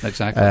working.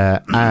 Exactly.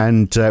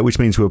 And which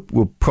means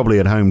we're probably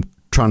at home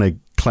trying to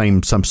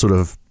claim some sort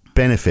of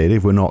benefit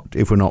if we're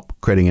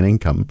not creating an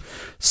income.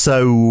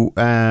 So,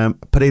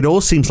 but it all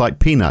seems like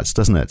peanuts,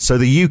 doesn't it? So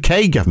the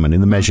UK government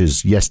in the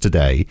measures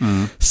yesterday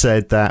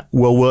said that,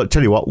 we'll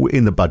tell you what,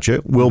 in the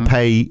budget, we'll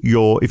pay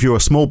if you're a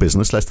small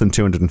business, less than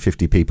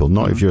 250 people,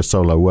 not if you're a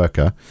solo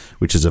worker,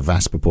 which is a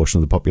vast proportion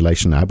of the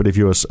population now, but if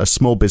you're a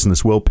small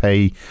business, we'll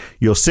pay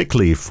your sick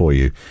leave for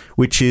you,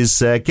 which is,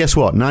 guess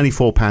what,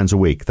 £94 a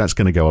week. That's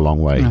going to go a long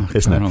way,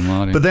 isn't it?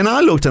 Almighty. But then I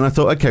looked and I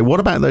thought, okay,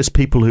 what about those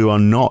people who are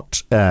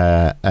not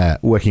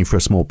working for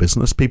a small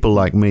business, people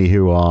like me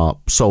who are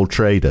sole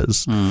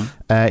traders?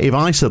 If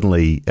I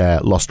suddenly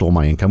lost all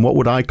my income, what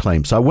would I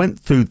claim? So I went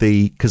through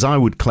because I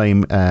would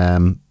claim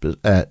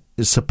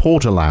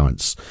support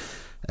allowance,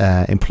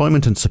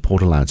 employment and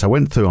support allowance. I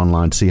went through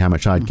online to see how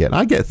much I'd get.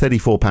 I get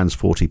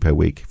 £34.40 per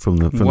week from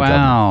the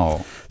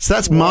government. So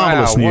that's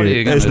marvellous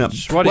news, isn't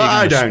it? What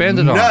are you going to spend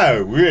it on? I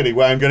don't know really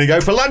where I'm going to go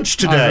for lunch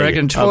today. I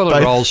reckon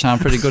toilet rolls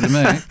sound pretty good to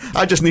me.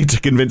 I just need to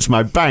convince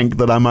my bank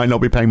that I might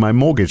not be paying my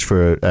mortgage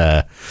for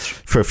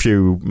a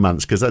few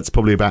months, because that's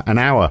probably about an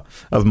hour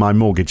of my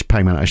mortgage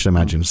payment, I should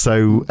imagine.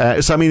 So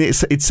I mean,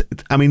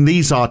 I mean,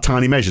 these are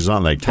tiny measures,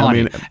 aren't they?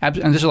 Tiny. And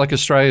this is like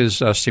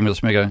Australia's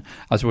stimulus measure,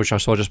 which I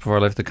saw just before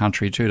I left the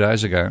country 2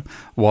 days ago,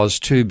 was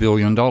 $2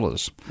 billion.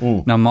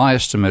 Now, my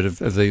estimate of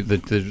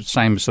the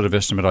same sort of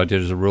estimate I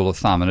did as a rule of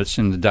thumb, and it's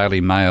in the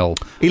Daily Mail.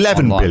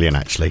 11 billion,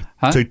 actually.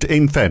 Huh? So,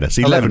 in fairness,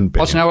 11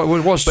 billion. Now,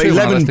 it was 2 when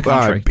I left the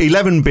country.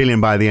 11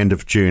 billion by the end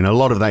of June. A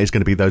lot of that is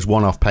going to be those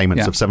one-off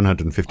payments of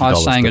 $750. I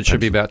was saying it should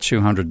be about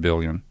 200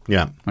 billion.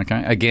 Yeah.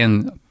 Okay.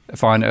 Again,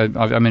 fine.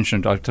 I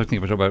mentioned, I think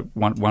we talked about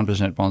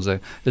 1% bonds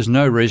there. There's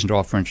no reason to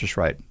offer interest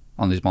rate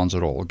on these bonds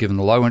at all, given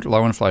the low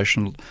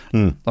inflation,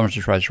 low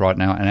interest rates right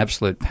now, and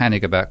absolute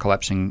panic about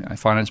collapsing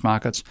finance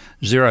markets.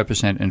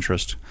 0%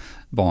 interest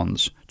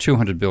bonds,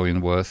 $200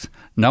 billion worth,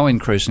 no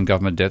increase in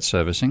government debt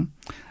servicing.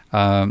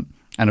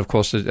 And of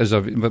course,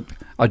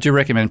 I do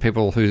recommend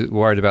people who are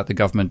worried about the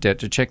government debt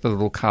to check the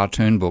little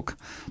cartoon book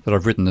that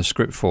I've written the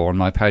script for on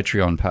my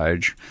Patreon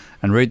page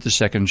and read the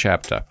second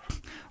chapter,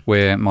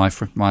 where my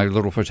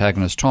little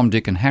protagonists, Tom,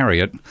 Dick and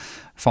Harriet,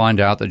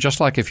 find out that just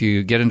like if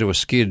you get into a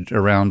skid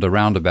around a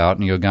roundabout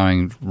and you're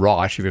going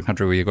right, if you're in a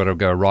country where you've got to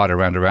go right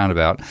around a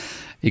roundabout,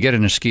 you get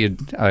in a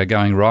skid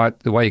going right,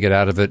 the way you get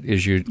out of it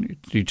is you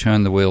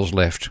turn the wheels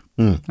left.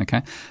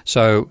 Okay,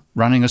 so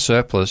running a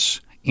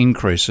surplus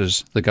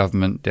increases the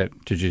government debt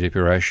to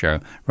GDP ratio.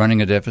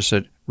 Running a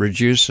deficit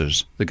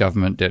reduces the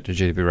government debt to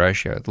GDP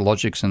ratio. The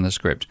logic's in the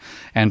script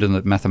and in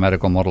the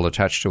mathematical model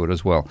attached to it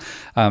as well.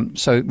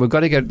 So we've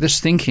got to get –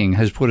 this thinking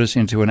has put us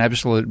into an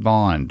absolute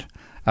bind.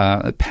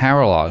 It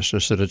paralysed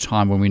us at a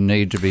time when we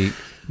need to be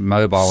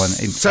mobile and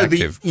active. So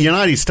the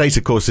United States,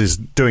 of course, is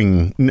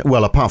doing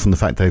well. Apart from the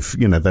fact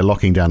they're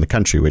locking down the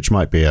country, which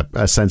might be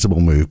a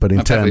sensible move. But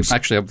in terms,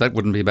 actually, that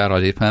wouldn't be a bad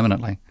idea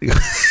permanently.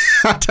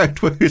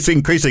 It's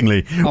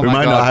increasingly we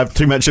might not have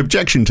too much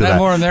objection to that.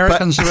 More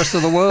Americans, the rest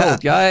of the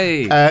world.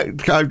 Yay!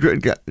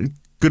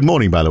 Good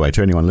morning, by the way,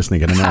 to anyone listening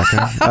in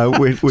America.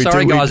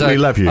 Sorry, guys. We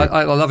love you.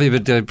 I love you,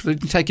 but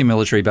take your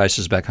military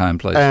bases back home,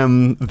 please. I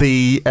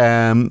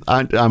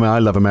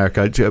love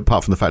America,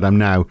 apart from the fact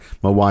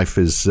my wife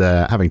is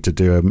having to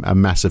do a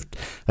massive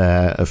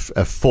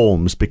of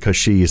forms because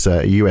she is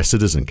a US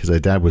citizen, because her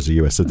dad was a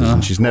US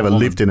citizen. She's never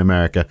lived in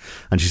America,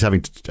 and she's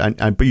having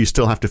to, but you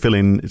still have to fill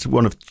in, it's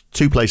one of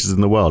 2 places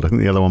in the world. I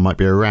think the other one might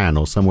be Iran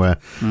or somewhere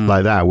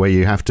like that, where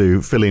you have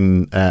to fill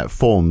in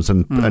forms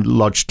and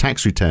lodge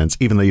tax returns,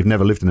 even though you've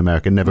never lived in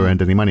America, never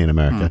earned any money in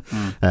America,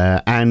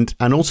 and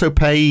also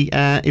pay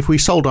if we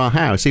sold our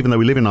house, even though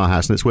we live in our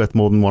house and it's worth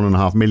more than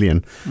 $1.5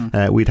 million,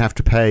 we'd have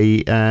to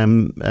pay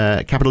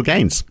capital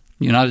gains.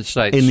 United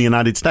States. In the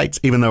United States,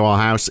 even though our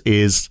house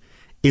is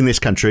in this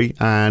country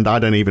and I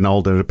don't even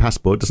hold a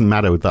passport. It doesn't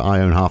matter that I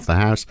own half the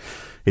house.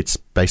 It's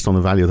based on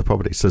the value of the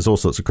property. So there's all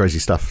sorts of crazy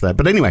stuff there.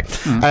 But anyway,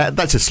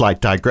 that's a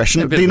slight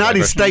digression. The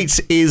United States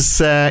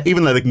is,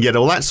 even though they can get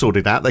all that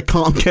sorted out, they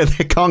can't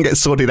get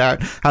sorted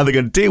out how they're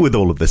going to deal with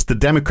all of this. The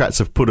Democrats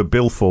have put a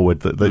bill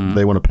forward that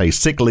they want to pay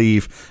sick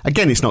leave.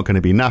 Again, it's not going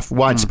to be enough.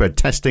 Widespread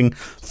testing,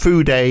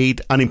 food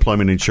aid,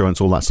 unemployment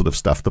insurance, all that sort of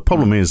stuff. The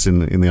problem is in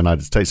the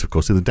United States, of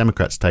course, if the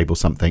Democrats table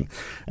something,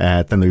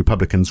 then the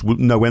Republicans will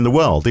nowhere in the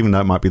world, even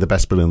though it might be the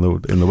best bill in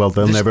the world,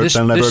 they'll never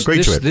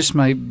agree to it. This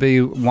may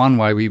be one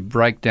way we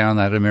break down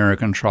that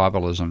American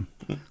tribalism,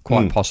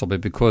 quite possibly,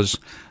 because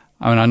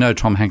I know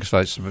Tom Hanks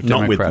votes for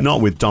Democrat.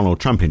 Not with Donald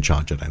Trump in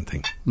charge, I don't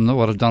think. No,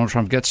 what if Donald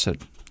Trump gets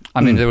it?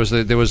 I mean, there was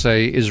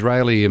a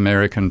Israeli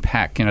American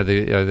PAC,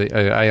 the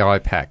AI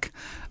PAC,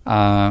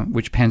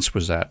 which Pence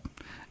was at.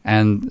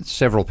 And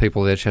several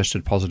people there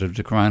tested positive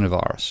to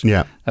coronavirus.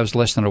 Yeah. That was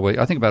less than a week,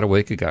 I think about a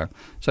week ago.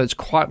 So it's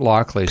quite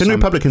likely. Can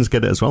Republicans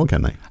get it as well,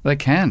 can they? They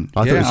can.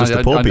 I thought it was just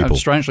the poor people.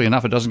 Strangely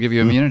enough, it doesn't give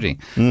you immunity.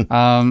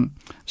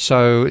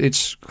 So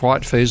it's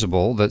quite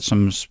feasible that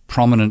some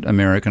prominent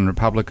American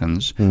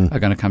Republicans are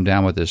going to come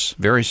down with this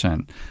very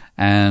soon.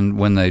 And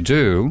when they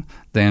do,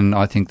 then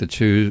I think the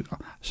two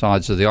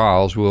sides of the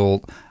aisles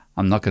will...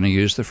 I'm not going to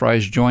use the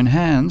phrase join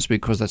hands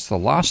because that's the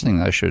last thing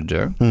they should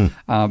do,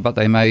 but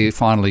they may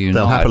finally unite.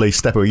 They'll happily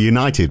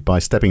united by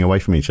stepping away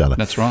from each other.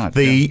 That's right.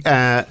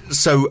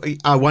 So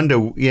I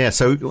wonder,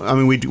 so I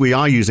mean, we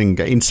are using,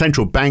 in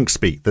central bank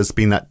speak, there's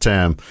been that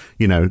term,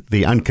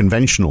 the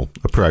unconventional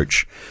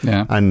approach.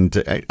 Yeah. And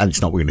it's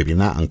not going to be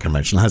that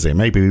unconventional, has it?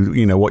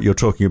 Maybe, what you're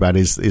talking about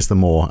is the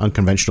more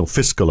unconventional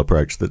fiscal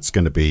approach that's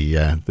going to be,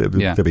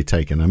 to be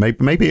taken. And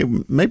maybe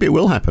it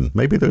will happen.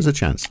 Maybe there's a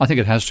chance. I think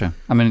it has to.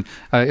 I mean,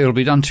 it'll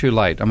be done too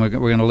late, and we're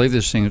going to leave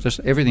this thing. Just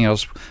everything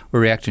else,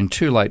 we're reacting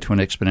too late to an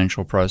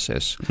exponential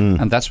process,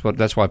 and that's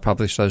why I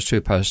published those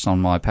 2 posts on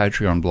my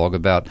Patreon blog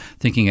about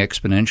thinking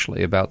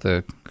exponentially about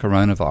the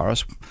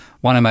coronavirus.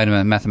 One, I made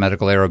a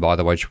mathematical error, by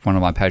the way, which one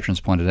of my patrons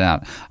pointed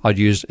out. I'd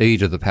used e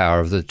to the power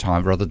of the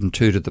time rather than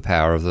 2 to the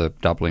power of the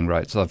doubling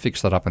rate, so I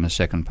fixed that up in a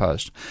second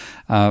post.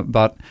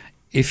 But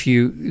if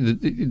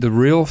the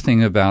real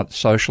thing about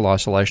social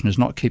isolation is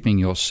not keeping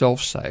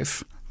yourself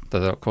safe,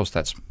 though of course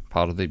that's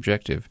part of the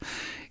objective.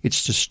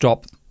 It's to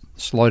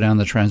slow down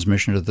the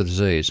transmission of the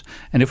disease.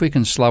 And if we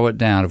can slow it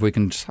down, if we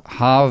can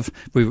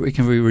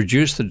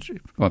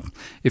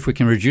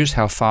reduce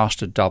how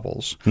fast it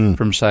doubles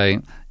from, say,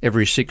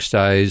 every 6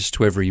 days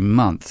to every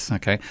month,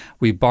 okay,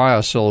 we buy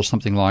ourselves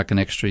something like an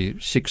extra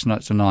 6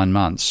 to 9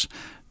 months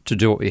to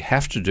do what we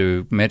have to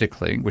do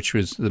medically, which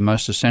is the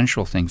most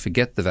essential thing.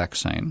 Forget the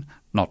vaccine.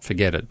 Not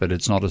forget it, but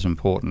it's not as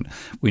important.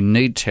 We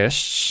need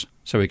tests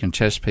so we can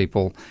test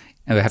people.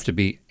 And they have to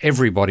be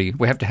everybody.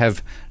 We have to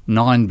have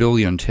 9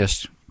 billion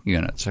test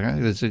units. Okay?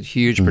 There's a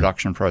huge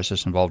production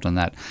process involved in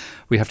that.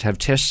 We have to have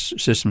test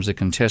systems that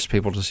can test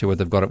people to see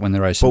whether they've got it when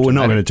they're asymptomatic. But we're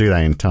not going to do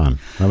that in time.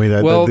 I mean,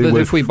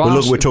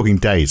 we're talking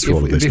days for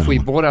all of this. If we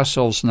bought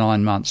ourselves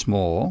 9 months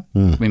more,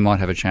 we might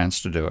have a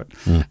chance to do it.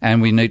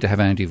 And we need to have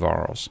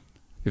antivirals.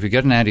 If you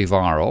get an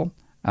antiviral,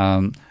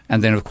 and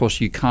then, of course,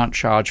 you can't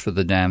charge for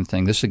the damn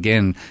thing. This,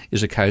 again,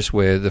 is a case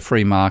where the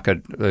free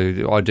market,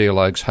 the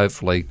ideologues,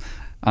 hopefully,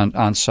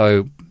 aren't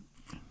so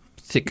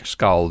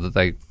thick-skulled that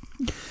they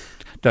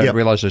don't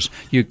realise this.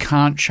 You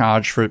can't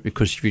charge for it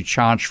because if you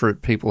charge for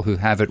it, people who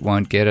have it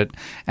won't get it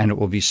and it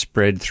will be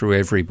spread through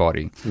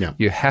everybody. Yeah.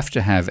 You have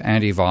to have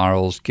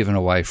antivirals given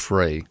away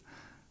free.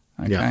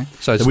 Okay? Yeah.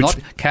 So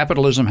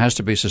capitalism has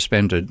to be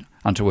suspended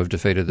until we've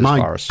defeated this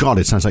virus. My God,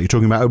 it sounds like you're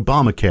talking about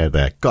Obamacare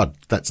there. God,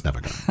 that's never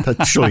going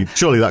to... Surely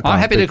that can't I'm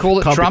happy to call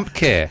it Trump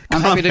Care.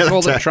 I'm happy to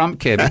call it Trump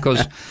Care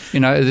because,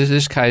 in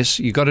this case,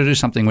 you've got to do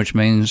something which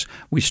means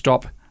we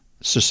stop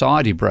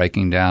society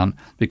breaking down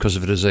because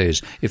of a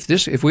disease.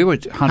 If we were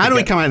how do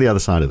we come out the other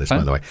side of this?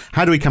 By the way,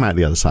 how do we come out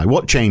the other side?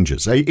 What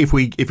changes if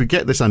we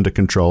get this under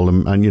control?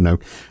 And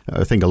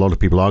I think a lot of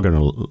people are going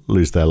to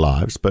lose their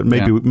lives, but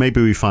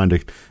maybe we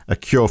find a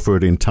cure for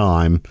it in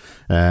time,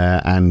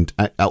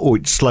 or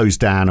it slows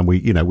down, and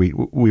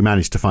we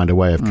manage to find a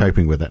way of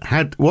coping with it.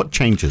 What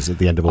changes at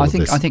the end of all of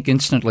this? I think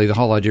instantly the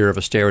whole idea of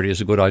austerity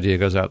is a good idea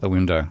goes out the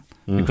window.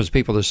 Because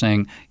people are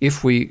saying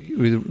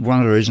one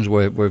of the reasons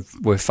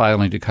we're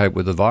failing to cope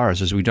with the virus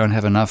is we don't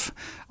have enough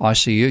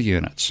ICU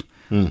units.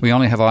 We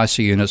only have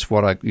ICU units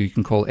for what you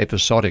can call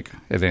episodic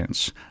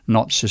events,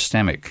 not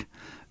systemic.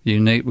 We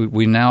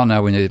now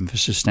know we need them for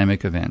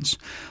systemic events.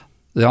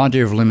 The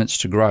idea of limits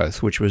to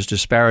growth, which was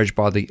disparaged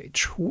by the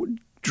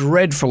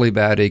dreadfully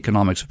bad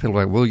economics of people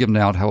like William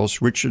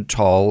Nordhaus, Richard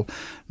Toll,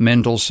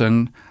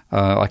 Mendelssohn.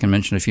 I can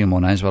mention a few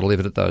more names, but I'll leave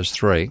it at those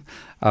 3.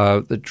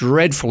 The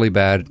dreadfully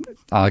bad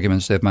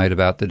arguments they've made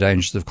about the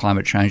dangers of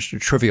climate change to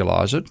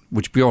trivialise it,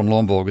 which Bjorn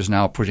Lomborg is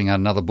now putting out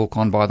another book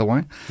on, by the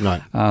way.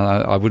 Right.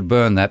 I would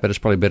burn that, but it's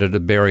probably better to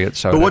bury it.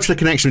 But what's the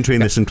connection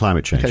between this and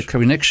climate change? The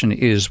connection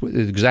is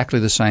exactly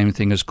the same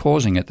thing as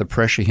causing it, the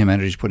pressure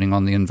humanity is putting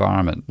on the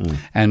environment.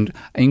 And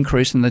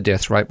increasing the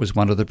death rate was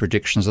one of the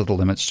predictions of the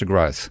limits to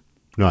growth.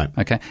 Right.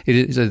 Okay.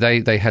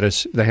 They had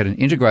an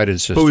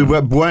integrated system. But we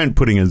weren't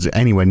putting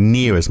anywhere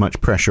near as much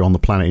pressure on the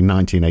planet in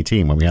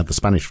 1918 when we had the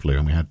Spanish flu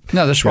and we had.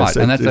 No, that's right,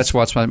 and that's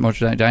why it's much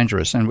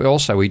dangerous. And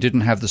we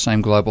didn't have the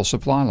same global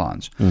supply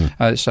lines.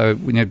 So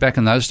back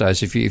in those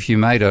days, if you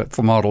made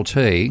for Model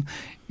T,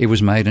 it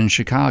was made in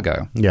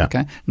Chicago. Yeah.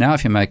 Okay. Now,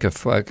 if you make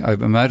a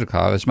motor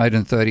car, it's made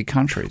in 30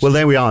 countries. Well,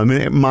 there we are. I mean,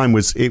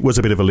 it was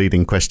a bit of a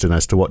leading question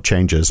as to what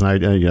changes,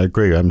 and I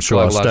agree. I'm sure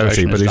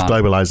austerity, but it's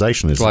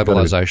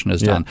globalization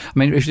is done. I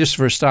mean, if just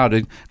for a start,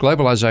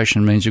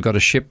 globalization means you've got to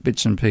ship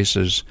bits and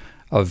pieces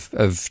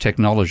of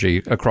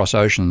technology across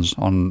oceans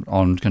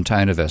on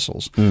container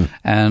vessels,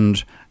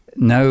 and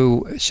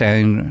no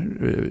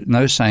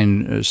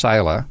sane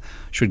sailor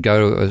should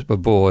go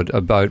aboard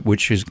a boat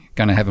which is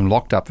going to have him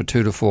locked up for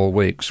 2 to 4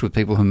 weeks with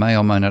people who may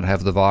or may not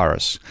have the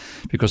virus.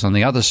 Because on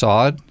the other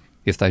side,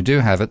 if they do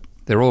have it,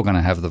 they're all going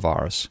to have the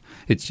virus.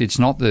 It's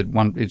not that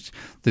one. It's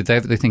they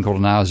have the thing called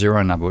an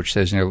R0 number, which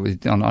says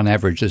on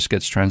average this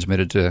gets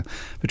transmitted to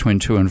between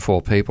 2 and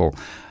 4 people.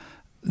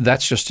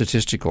 That's just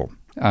statistical.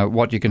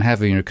 What you can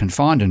have in a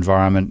confined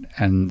environment,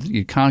 and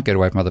you can't get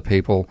away from other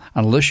people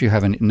unless you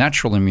have a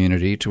natural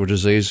immunity to a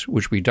disease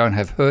which we don't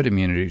have herd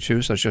immunity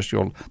to, so it's just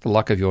the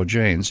luck of your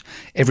genes.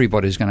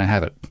 Everybody's going to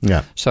have it.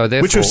 Yeah. So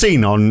therefore, which we've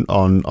seen on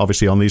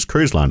obviously on these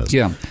cruise liners,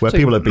 where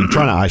people have been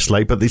trying to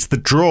isolate, but it's the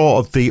draw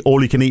of the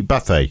all-you-can-eat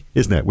buffet,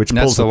 isn't it? Which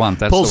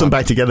pulls them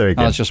back together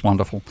again. Oh, it's just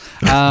wonderful.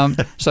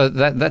 So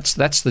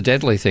that's the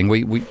deadly thing.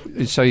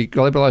 So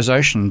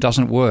globalization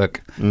doesn't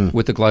work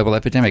with the global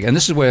epidemic, and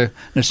this is where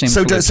it seems.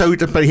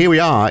 But here we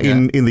are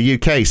in the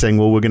UK saying,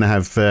 well, we're going to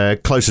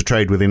have closer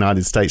trade with the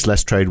United States,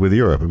 less trade with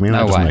Europe. I mean,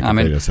 that doesn't make a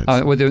bit of sense.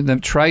 The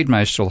trade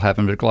may still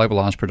happen, but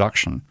globalized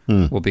production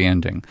will be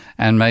ending,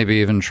 and maybe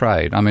even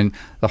trade. I mean,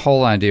 the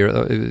whole idea,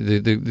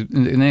 the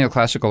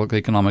neoclassical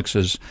economics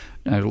has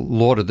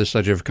lauded this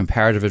idea of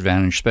comparative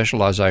advantage,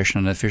 specialization,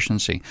 and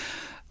efficiency.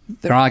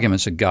 Their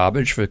arguments are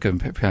garbage for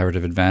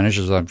comparative advantage,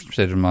 as I've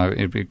said in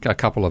a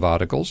couple of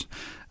articles.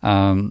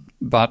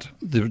 But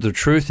the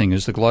true thing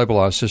is the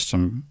globalized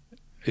system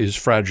is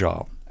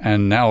fragile,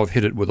 and now we've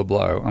hit it with a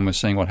blow, and we're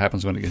seeing what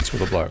happens when it gets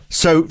with a blow.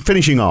 So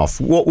finishing off,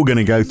 what we're going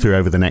to go through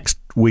over the next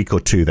week or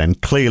two, then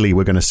clearly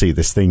we're going to see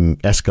this thing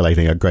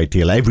escalating a great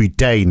deal. Every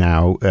day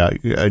now,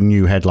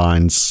 new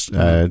headlines,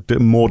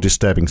 more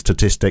disturbing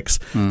statistics,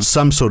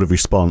 some sort of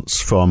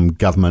response from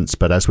governments,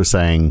 but as we're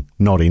saying,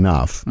 not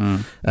enough.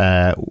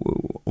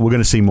 We're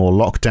going to see more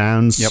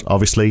lockdowns,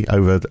 obviously,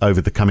 over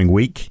the coming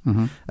week.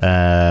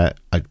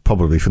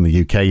 Probably from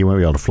the UK, you won't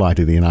be able to fly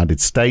to the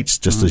United States,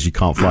 just as you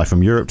can't fly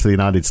from Europe to the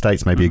United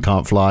States. Maybe you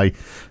can't fly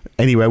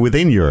anywhere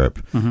within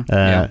Europe.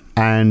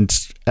 And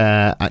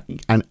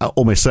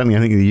almost certainly, I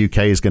think the UK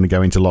is going to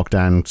go into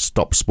lockdown,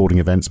 stop sporting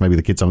events. Maybe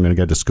the kids aren't going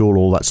to go to school.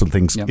 All that sort of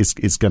things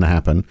is going to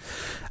happen.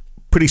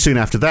 Pretty soon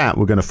after that,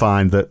 we're going to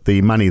find that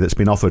the money that's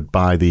been offered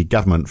by the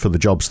government for the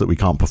jobs that we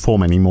can't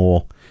perform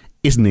anymore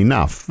isn't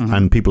enough,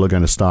 and people are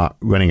going to start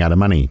running out of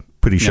money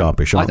pretty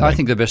sharpish, aren't they? I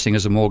think the best thing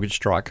is a mortgage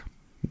strike.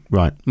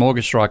 Right.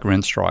 Mortgage strike,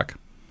 rent strike.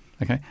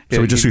 Okay.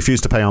 So we just refuse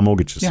to pay our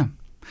mortgages. Yeah.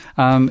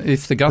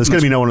 If the there's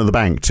going to be no one at the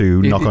bank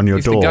to knock on your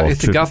door. If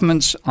the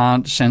governments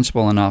aren't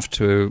sensible enough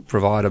to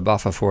provide a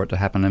buffer for it to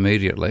happen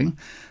immediately,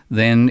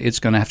 then it's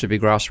going to have to be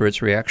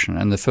grassroots reaction.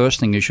 And the first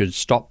thing you should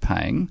stop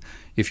paying,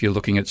 if you're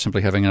looking at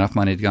simply having enough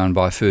money to go and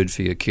buy food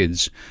for your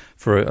kids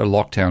for a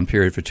lockdown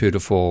period for 2 to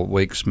 4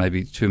 weeks,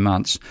 maybe 2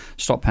 months,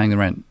 stop paying the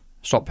rent.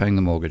 Stop paying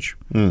the mortgage.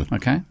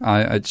 Okay,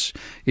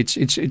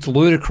 it's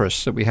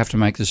ludicrous that we have to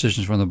make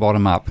decisions from the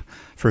bottom up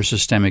for a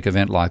systemic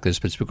event like this.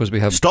 But it's because we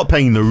have stop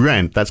paying the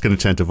rent. That's going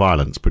to turn to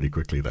violence pretty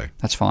quickly, though.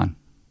 That's fine.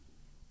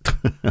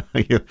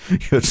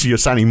 You're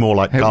sounding more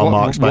like Karl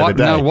Marx by the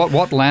day. No,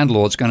 what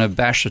landlord's going to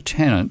bash a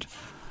tenant?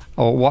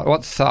 Or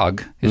what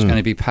thug is going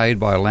to be paid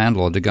by a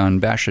landlord to go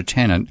and bash a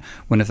tenant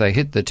when if they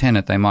hit the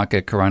tenant they might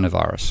get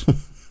coronavirus?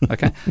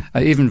 Okay,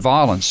 even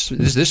violence.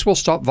 This will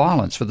stop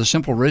violence for the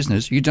simple reason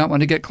is you don't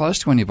want to get close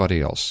to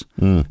anybody else,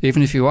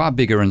 even if you are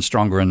bigger and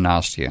stronger and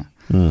nastier.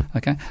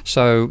 Okay,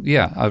 so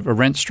a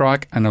rent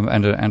strike and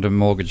a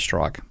mortgage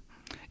strike.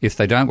 If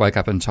they don't wake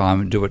up in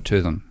time, do it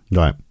to them.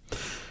 Right.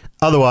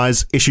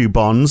 Otherwise, issue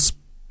bonds.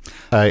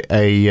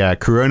 A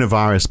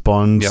coronavirus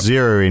bond,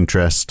 zero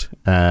interest,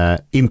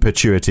 in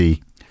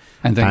perpetuity,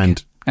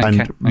 and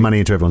money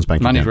into everyone's bank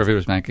account. Money into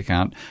everyone's bank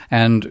account,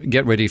 and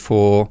get ready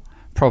for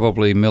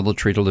probably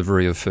military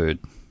delivery of food.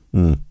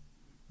 All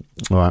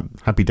right.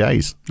 Happy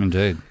days.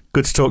 Indeed.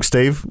 Good to talk,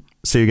 Steve.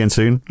 See you again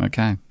soon.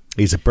 Okay.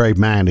 He's a brave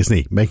man, isn't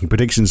he? Making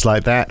predictions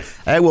like that.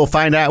 We'll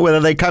find out whether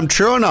they come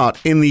true or not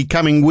in the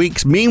coming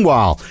weeks.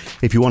 Meanwhile,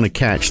 if you want to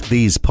catch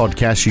these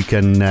podcasts, you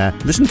can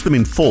listen to them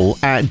in full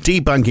at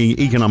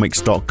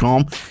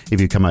debunkingeconomics.com if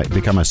you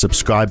become a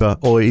subscriber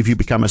or if you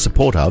become a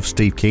supporter of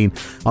Steve Keen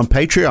on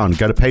Patreon.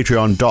 Go to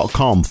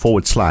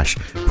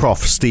patreon.com/Prof.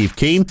 Steve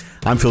Keen.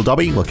 I'm Phil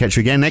Dobbie. We'll catch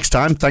you again next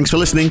time. Thanks for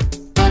listening.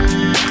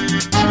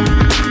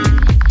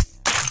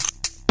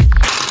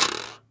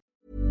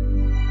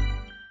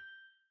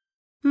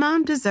 Mom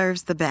Mom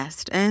deserves the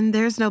best, and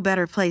there's no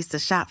better place to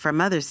shop for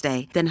Mother's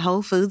Day than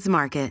Whole Foods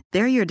Market.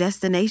 They're your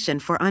destination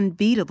for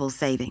unbeatable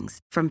savings,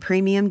 from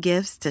premium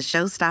gifts to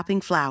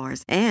show-stopping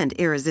flowers and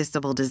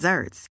irresistible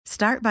desserts.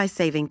 Start by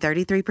saving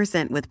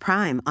 33% with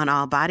Prime on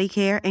all body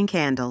care and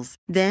candles.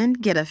 Then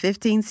get a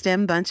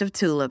 15-stem bunch of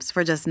tulips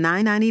for just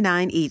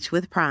 $9.99 each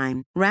with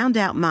Prime. Round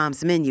out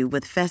Mom's menu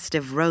with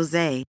festive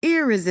rosé,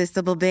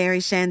 irresistible berry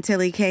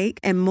chantilly cake,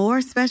 and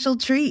more special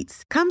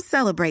treats. Come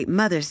celebrate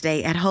Mother's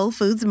Day at Whole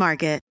Foods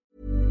Market.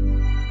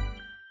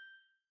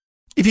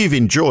 If you've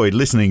enjoyed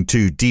listening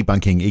to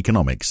Debunking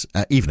Economics,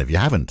 even if you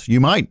haven't,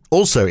 you might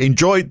also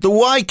enjoy The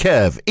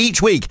Y-Curve.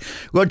 Each week,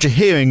 Roger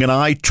Hearing and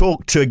I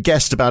talk to a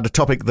guest about a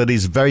topic that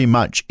is very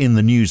much in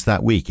the news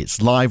that week.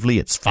 It's lively,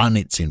 it's fun,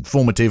 it's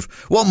informative.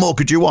 What more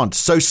could you want?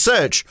 So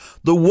search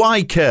The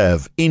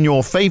Y-Curve in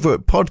your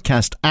favourite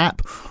podcast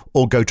app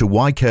or go to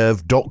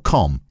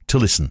ycurve.com to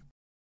listen.